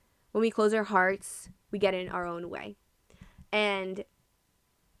 When we close our hearts, we get in our own way. And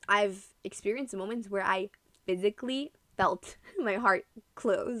I've experienced moments where I physically felt my heart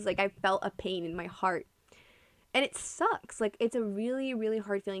close. Like I felt a pain in my heart. And it sucks. Like it's a really, really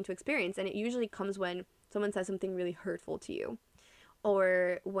hard feeling to experience. And it usually comes when someone says something really hurtful to you.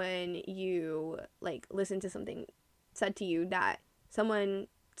 Or when you like listen to something said to you that someone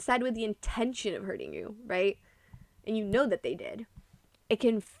said with the intention of hurting you, right? And you know that they did. It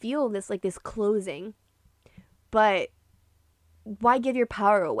can feel this like this closing, but why give your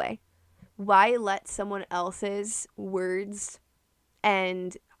power away? Why let someone else's words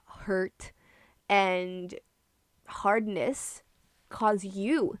and hurt and hardness cause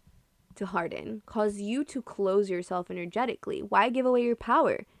you to harden, cause you to close yourself energetically? Why give away your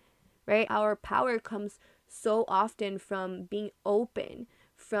power, right? Our power comes so often from being open,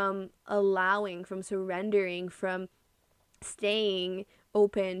 from allowing, from surrendering, from staying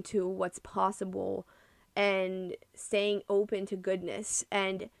open to what's possible and staying open to goodness.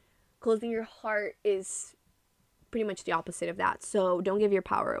 And closing your heart is pretty much the opposite of that. So don't give your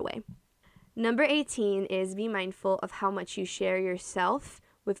power away. Number 18 is be mindful of how much you share yourself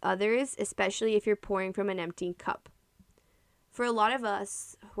with others, especially if you're pouring from an empty cup. For a lot of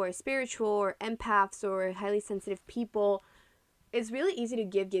us who are spiritual or empaths or highly sensitive people, it's really easy to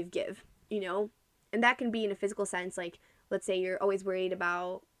give, you know? And that can be in a physical sense, like let's say you're always worried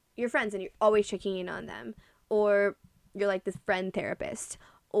about your friends and you're always checking in on them. Or you're like this friend therapist.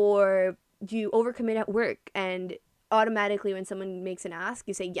 Or you overcommit at work and automatically when someone makes an ask,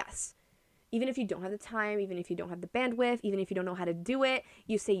 you say yes. Even if you don't have the time, even if you don't have the bandwidth, even if you don't know how to do it,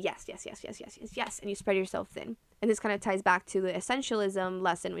 you say yes, and you spread yourself thin. And this kind of ties back to the essentialism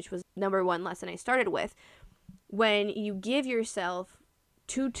lesson, which was number one lesson I started with. When you give yourself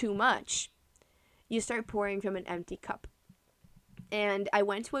too much, you start pouring from an empty cup. And I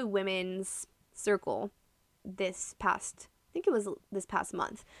went to a women's circle this past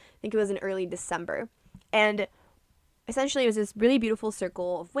month. I think it was in early December. And essentially it was this really beautiful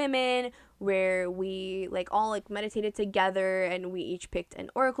circle of women where we all meditated together and we each picked an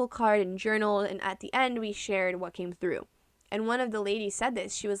oracle card and journaled, and at the end we shared what came through. And one of the ladies said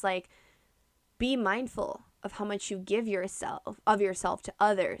this. She was like, be mindful of how much you give yourself to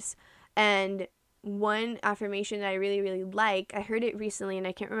others. And one affirmation that I really, really like, I heard it recently and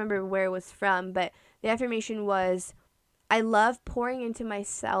I can't remember where it was from, but the affirmation was, I love pouring into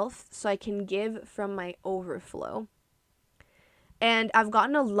myself so I can give from my overflow. And I've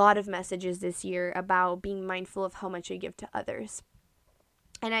gotten a lot of messages this year about being mindful of how much I give to others.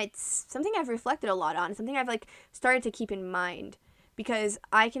 And it's something I've reflected a lot on, something I've started to keep in mind, because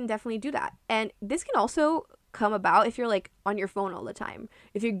I can definitely do that. And this can also come about if you're on your phone all the time.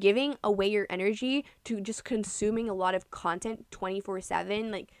 If you're giving away your energy to just consuming a lot of content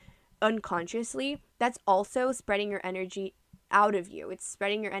 24/7, unconsciously, that's also spreading your energy out of you. It's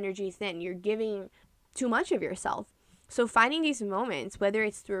spreading your energy thin. You're giving too much of yourself. So finding these moments, whether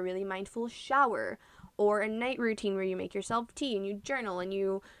it's through a really mindful shower or a night routine where you make yourself tea and you journal and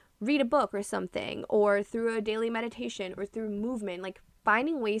you read a book or something, or through a daily meditation or through movement, like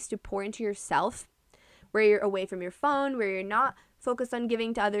finding ways to pour into yourself where you're away from your phone, where you're not focused on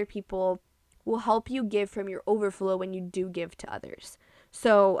giving to other people, will help you give from your overflow when you do give to others.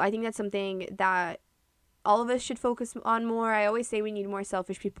 So I think that's something that all of us should focus on more. I always say we need more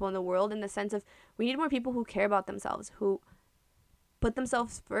selfish people in the world, in the sense of we need more people who care about themselves, who put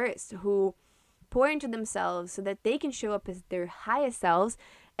themselves first, who pour into themselves so that they can show up as their highest selves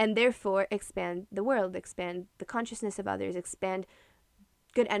and therefore expand the world, expand the consciousness of others, expand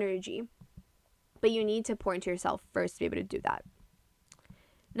good energy. But you need to pour into yourself first to be able to do that.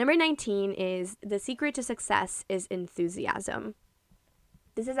 Number 19 is the secret to success is enthusiasm.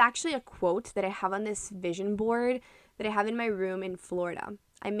 This is actually a quote that I have on this vision board that I have in my room in Florida.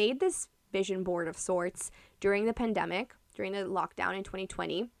 I made this vision board of sorts during the pandemic, during the lockdown in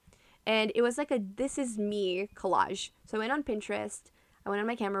 2020. And it was like a "this is me" collage. So I went on Pinterest, I went on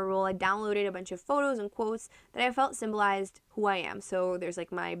my camera roll, I downloaded a bunch of photos and quotes that I felt symbolized who I am. So there's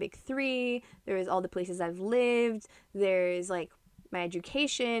like my big three, there's all the places I've lived, there's like my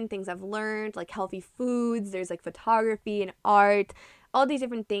education, things I've learned, like healthy foods, there's like photography and art, all these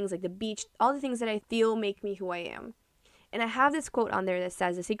different things, like the beach, all the things that I feel make me who I am. And I have this quote on there that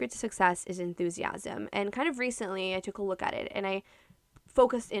says, the secret to success is enthusiasm. And kind of recently I took a look at it and I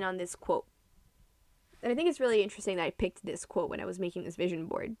focused in on this quote. And I think it's really interesting that I picked this quote when I was making this vision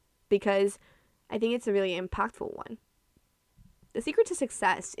board, because I think it's a really impactful one. The secret to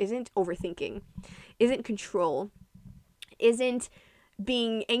success isn't overthinking, isn't control, isn't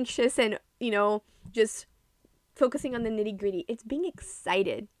being anxious and, just focusing on the nitty-gritty. It's being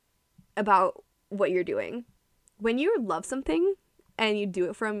excited about what you're doing. When you love something and you do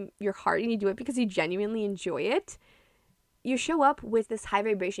it from your heart and you do it because you genuinely enjoy it, you show up with this high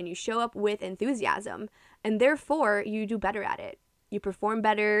vibration, you show up with enthusiasm, and therefore you do better at it. You perform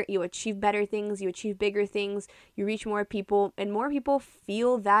better, you achieve better things, you achieve bigger things, you reach more people, and more people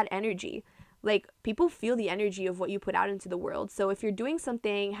feel that energy. Like, people feel the energy of what you put out into the world. So if you're doing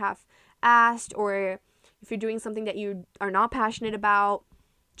something half-assed, or if you're doing something that you are not passionate about,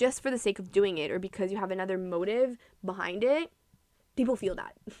 just for the sake of doing it, or because you have another motive behind it, people feel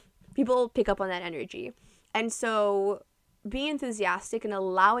that. People pick up on that energy. And so being enthusiastic and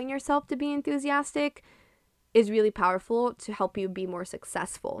allowing yourself to be enthusiastic is really powerful to help you be more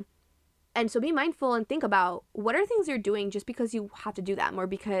successful. And so be mindful and think about what are things you're doing just because you have to do them, or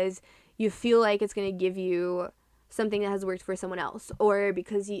because you feel like it's going to give you something that has worked for someone else, or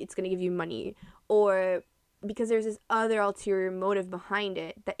because it's going to give you money, or because there's this other ulterior motive behind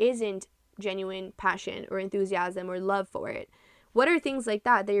it that isn't genuine passion or enthusiasm or love for it. What are things like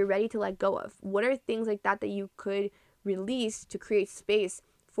that you're ready to let go of? What are things like that you could release to create space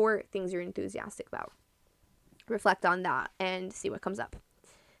for things you're enthusiastic about? Reflect on that and see what comes up.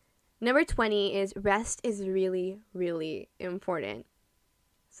 Number 20 is rest is really, really important.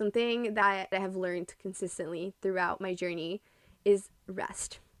 Something that I have learned consistently throughout my journey is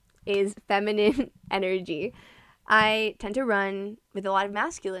rest, is feminine energy. I tend to run with a lot of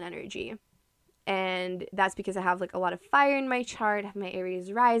masculine energy, and that's because I have like a lot of fire in my chart. I have my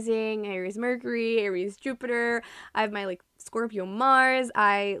Aries rising, Aries Mercury, Aries Jupiter. I have my like Scorpio Mars.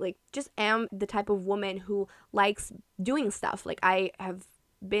 I like just am the type of woman who likes doing stuff. Like, I have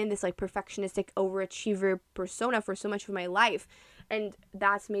been this like perfectionistic overachiever persona for so much of my life, and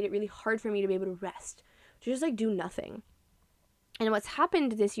that's made it really hard for me to be able to rest, to just like do nothing. And what's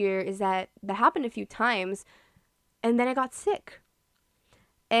happened this year is that happened a few times, and then I got sick.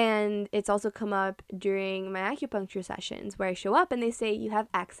 And it's also come up during my acupuncture sessions where I show up and they say you have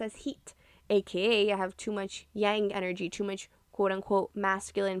excess heat, aka I have too much yang energy, too much quote unquote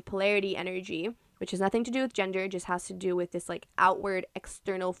masculine polarity energy, which has nothing to do with gender, it just has to do with this like outward,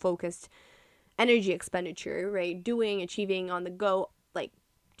 external focused energy expenditure, right? Doing, achieving, on the go, like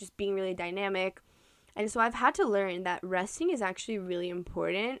just being really dynamic. And so I've had to learn that resting is actually really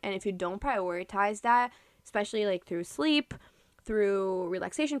important. And if you don't prioritize that, especially like through sleep, through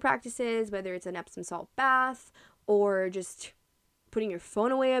relaxation practices, whether it's an Epsom salt bath or just putting your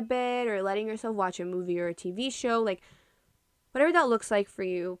phone away a bit or letting yourself watch a movie or a TV show, like whatever that looks like for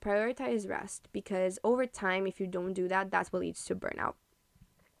you, prioritize rest, because over time, if you don't do that, that's what leads to burnout.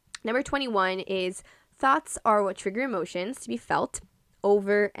 Number 21 is thoughts are what trigger emotions to be felt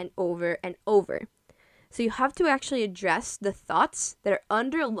over and over and over. So you have to actually address the thoughts that are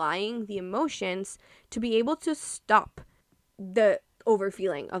underlying the emotions to be able to stop the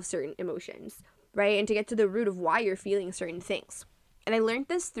overfeeling of certain emotions, right? And to get to the root of why you're feeling certain things. And I learned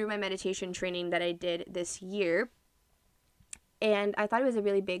this through my meditation training that I did this year. And I thought it was a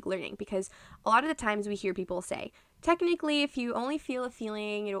really big learning because a lot of the times we hear people say, technically, if you only feel a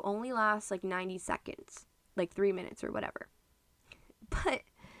feeling, it'll only last like 90 seconds, like 3 minutes or whatever. But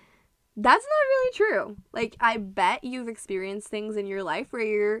that's not really true. Like, I bet you've experienced things in your life where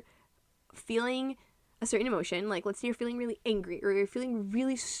you're feeling a certain emotion. Like, let's say you're feeling really angry or you're feeling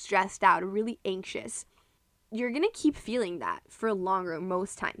really stressed out or really anxious. You're going to keep feeling that for longer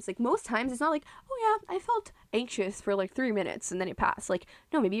most times. Like, most times it's not like, oh yeah, I felt anxious for like 3 minutes and then it passed. Like,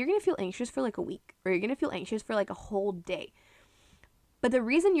 no, maybe you're going to feel anxious for like a week, or you're going to feel anxious for like a whole day. But the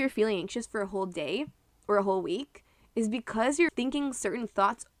reason you're feeling anxious for a whole day or a whole week is because you're thinking certain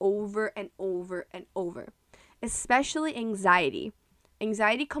thoughts over and over and over, especially anxiety.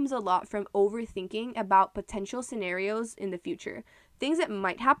 Anxiety comes a lot from overthinking about potential scenarios in the future, things that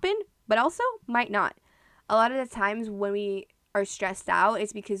might happen, but also might not. A lot of the times when we are stressed out,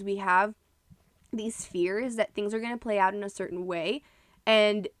 it's because we have these fears that things are going to play out in a certain way.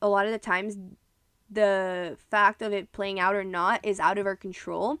 And a lot of the times, the fact of it playing out or not is out of our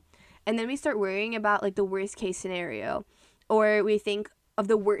control. And then we start worrying about like the worst case scenario, or we think of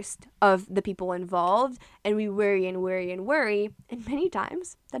the worst of the people involved, and we worry and worry and worry. And many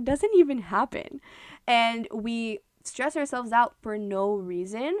times that doesn't even happen. And we stress ourselves out for no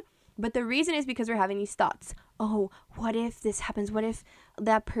reason. But the reason is because we're having these thoughts. Oh, what if this happens? What if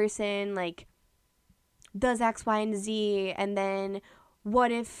that person like does X, Y, and Z? And then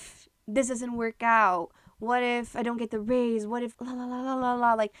what if this doesn't work out? What if I don't get the raise? What if la la la la la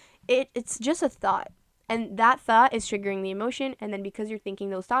la? Like it's just a thought. And that thought is triggering the emotion. And then because you're thinking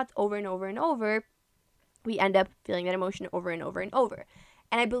those thoughts over and over and over, we end up feeling that emotion over and over and over.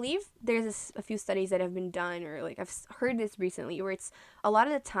 And I believe there's a few studies that have been done, or like I've heard this recently, where it's a lot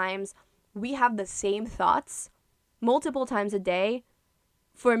of the times we have the same thoughts multiple times a day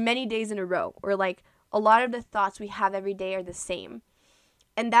for many days in a row, or like a lot of the thoughts we have every day are the same.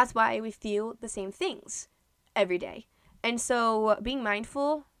 And that's why we feel the same things every day. And so being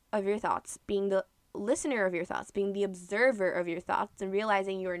mindful of your thoughts, being the listener of your thoughts, being the observer of your thoughts, and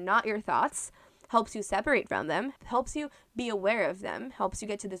realizing you are not your thoughts helps you separate from them, helps you be aware of them, helps you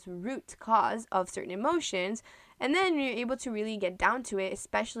get to this root cause of certain emotions, and then you're able to really get down to it,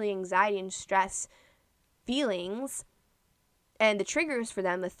 especially anxiety and stress feelings and the triggers for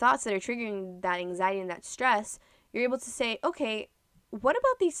them, the thoughts that are triggering that anxiety and that stress. You're able to say, okay, what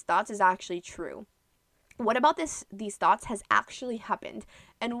about these thoughts is actually true? What about these thoughts has actually happened?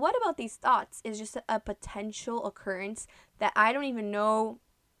 And what about these thoughts is just a potential occurrence that I don't even know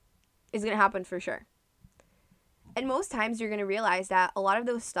is going to happen for sure? And most times you're going to realize that a lot of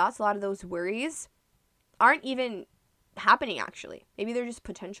those thoughts, a lot of those worries aren't even happening actually. Maybe they're just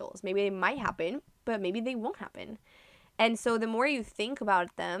potentials. Maybe they might happen, but maybe they won't happen. And so the more you think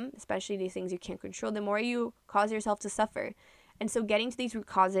about them, especially these things you can't control, the more you cause yourself to suffer. And so getting to these root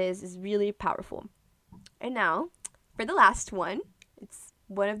causes is really powerful. And now, for the last one, it's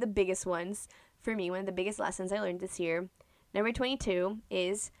one of the biggest ones for me, one of the biggest lessons I learned this year. Number 22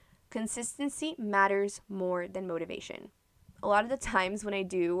 is consistency matters more than motivation. A lot of the times when I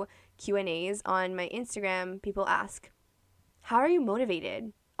do Q&As on my Instagram, people ask, how are you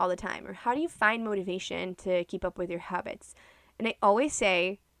motivated all the time? Or how do you find motivation to keep up with your habits? And I always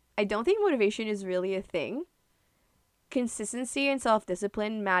say, I don't think motivation is really a thing. Consistency and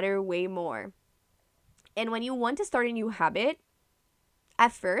self-discipline matter way more. And when you want to start a new habit,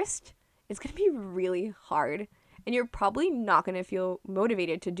 at first, it's going to be really hard. And you're probably not going to feel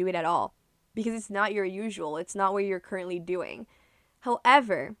motivated to do it at all because it's not your usual. It's not what you're currently doing.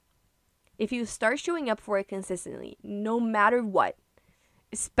 However, if you start showing up for it consistently, no matter what,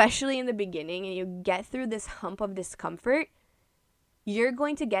 especially in the beginning, and you get through this hump of discomfort, you're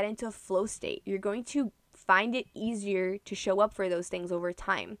going to get into a flow state. You're going to find it easier to show up for those things over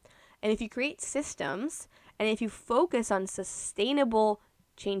time. And if you create systems, and if you focus on sustainable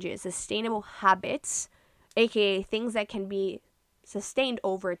changes, sustainable habits, aka things that can be sustained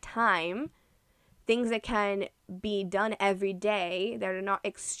over time, things that can be done every day that are not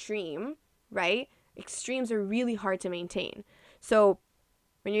extreme, right? Extremes are really hard to maintain. So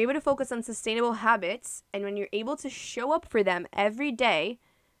when you're able to focus on sustainable habits, and when you're able to show up for them every day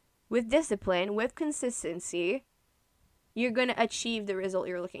with discipline, with consistency, you're going to achieve the result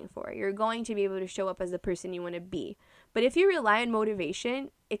you're looking for. You're going to be able to show up as the person you want to be. But if you rely on motivation,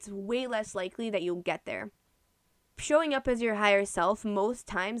 it's way less likely that you'll get there. Showing up as your higher self most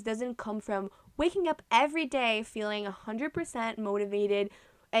times doesn't come from waking up every day feeling 100% motivated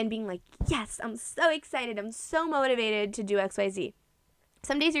and being like, yes, I'm so excited, I'm so motivated to do XYZ.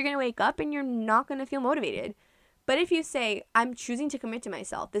 Some days you're going to wake up and you're not going to feel motivated. But if you say, I'm choosing to commit to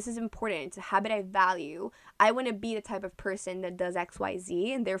myself, this is important, it's a habit I value, I want to be the type of person that does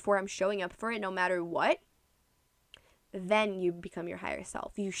XYZ, and therefore I'm showing up for it no matter what, then you become your higher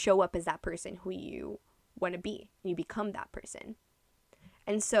self. You show up as that person who you want to be. You become that person.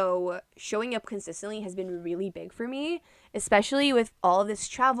 And so showing up consistently has been really big for me, especially with all of this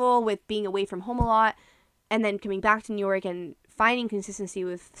travel, with being away from home a lot, and then coming back to New York and finding consistency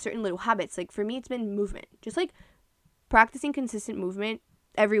with certain little habits. Like for me, it's been movement. Just like practicing consistent movement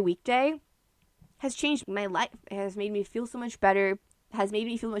every weekday has changed my life. It has made me feel so much better, has made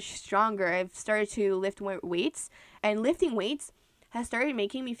me feel much stronger. I've started to lift more weights, and lifting weights has started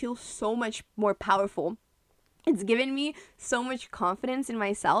making me feel so much more powerful. It's given me so much confidence in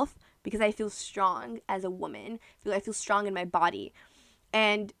myself because I feel strong as a woman. I feel strong in my body.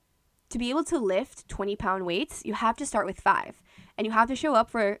 And to be able to lift 20-pound weights, you have to start with 5. And you have to show up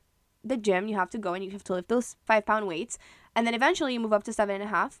for the gym. You have to go and you have to lift those 5-pound weights. And then eventually you move up to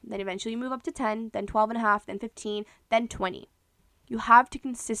 7.5. Then eventually you move up to 10, then 12.5, then 15, then 20. You have to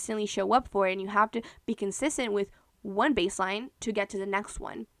consistently show up for it, and you have to be consistent with one baseline to get to the next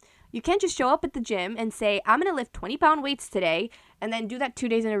one. You can't just show up at the gym and say, I'm going to lift 20-pound weights today, and then do that 2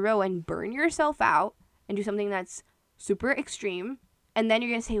 days in a row and burn yourself out and do something that's super extreme. And then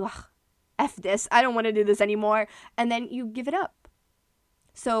you're going to say, well, F this, I don't want to do this anymore. And then you give it up.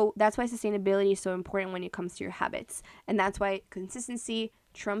 So that's why sustainability is so important when it comes to your habits. And that's why consistency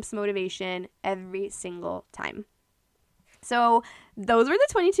trumps motivation every single time. So those were the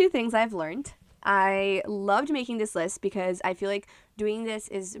 22 things I've learned. I loved making this list because I feel like doing this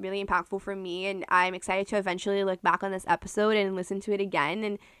is really impactful for me, and I'm excited to eventually look back on this episode and listen to it again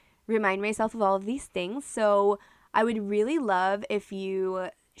and remind myself of all of these things. So I would really love if you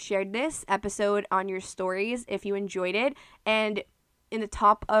shared this episode on your stories if you enjoyed it, and in the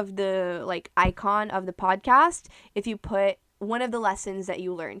top of the icon of the podcast, if you put one of the lessons that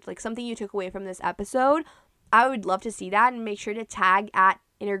you learned, like something you took away from this episode, I would love to see that, and make sure to tag at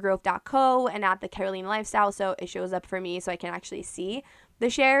innergrowth.co and at the Carolina Lifestyle so it shows up for me so I can actually see the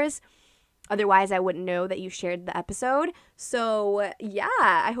shares. Otherwise, I wouldn't know that you shared the episode. So yeah,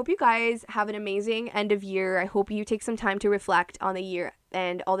 I hope you guys have an amazing end of year. I hope you take some time to reflect on the year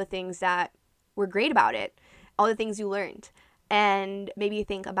and all the things that were great about it, all the things you learned, and maybe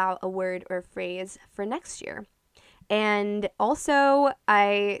think about a word or phrase for next year. And also,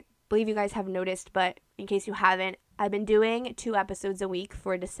 I believe you guys have noticed, but in case you haven't, I've been doing 2 episodes a week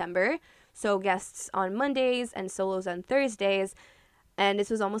for December. So guests on Mondays and solos on Thursdays. And this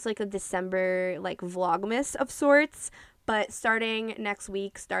was almost like a December vlogmas of sorts. But starting next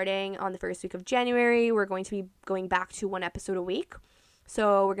week, starting on the first week of January, we're going to be going back to 1 episode a week.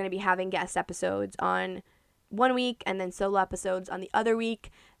 So we're going to be having guest episodes on one week and then solo episodes on the other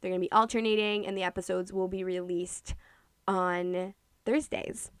week. They're going to be alternating, and the episodes will be released on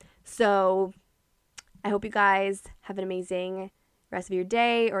Thursdays. So I hope you guys have an amazing rest of your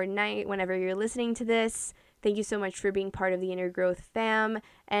day or night whenever you're listening to this. Thank you so much for being part of the Inner Growth fam.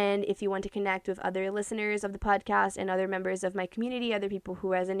 And if you want to connect with other listeners of the podcast and other members of my community, other people who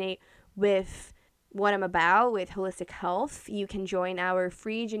resonate with what I'm about, with holistic health, you can join our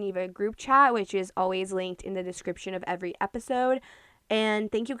free Geneva group chat, which is always linked in the description of every episode.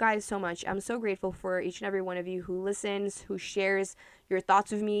 And thank you guys so much. I'm so grateful for each and every one of you who listens, who shares your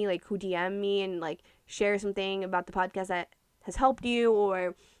thoughts with me, who DM me and share something about the podcast that has helped you,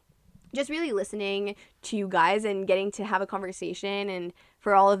 or just really listening to you guys and getting to have a conversation. And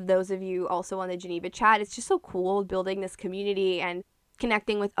for all of those of you also on the Geneva chat, it's just so cool building this community and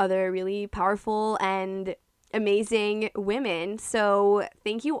connecting with other really powerful and amazing women. So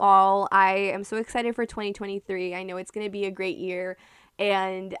thank you all. I am so excited for 2023. I know it's going to be a great year,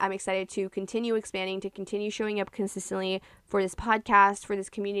 and I'm excited to continue expanding, to continue showing up consistently for this podcast, for this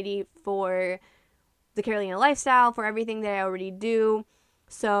community, for the Carolina Lifestyle, for everything that I already do.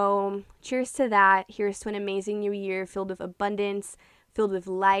 So cheers to that. Here's to an amazing new year filled with abundance, filled with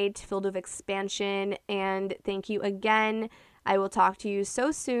light, filled with expansion. And thank you again. I will talk to you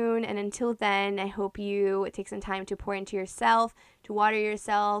so soon. And until then, I hope you take some time to pour into yourself, to water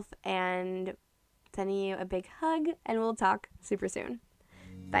yourself, and sending you a big hug. And we'll talk super soon.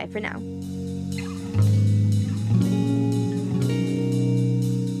 Bye for now.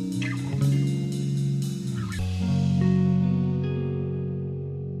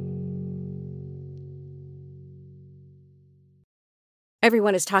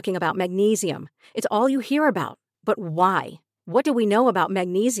 Everyone is talking about magnesium. It's all you hear about. But why? What do we know about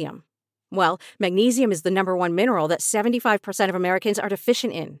magnesium? Well, magnesium is the #1 mineral that 75% of Americans are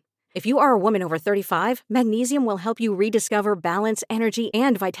deficient in. If you are a woman over 35, magnesium will help you rediscover balance, energy,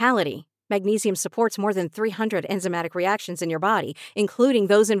 and vitality. Magnesium supports more than 300 enzymatic reactions in your body, including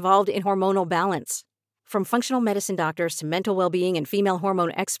those involved in hormonal balance. From functional medicine doctors to mental well-being and female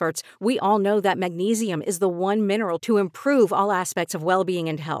hormone experts, we all know that magnesium is the one mineral to improve all aspects of well-being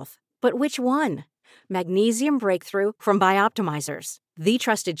and health. But which one? Magnesium Breakthrough from Bioptimizers, the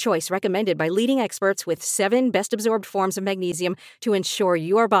trusted choice recommended by leading experts with 7 best-absorbed forms of magnesium to ensure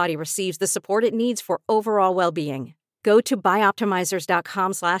your body receives the support it needs for overall well-being. Go to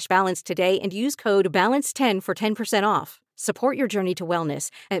bioptimizers.com/balance today and use code BALANCE10 for 10% off. Support your journey to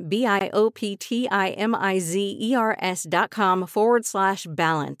wellness at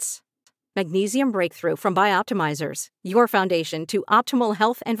bioptimizers.com/balance. Magnesium Breakthrough from Bioptimizers, your foundation to optimal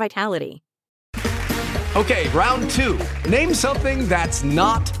health and vitality. Okay, round 2. Name something that's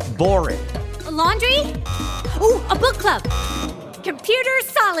not boring. A laundry? Ooh, a book club. Computer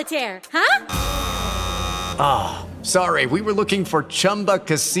solitaire, huh? Sorry, we were looking for Chumba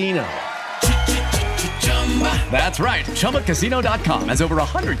Casino. That's right. ChumbaCasino.com has over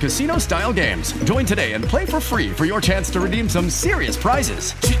 100 casino-style games. Join today and play for free for your chance to redeem some serious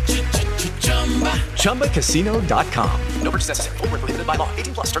prizes. ChumbaCasino.com. No purchase necessary. Void where prohibited by law.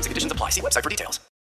 18+ terms and conditions apply. See website for details.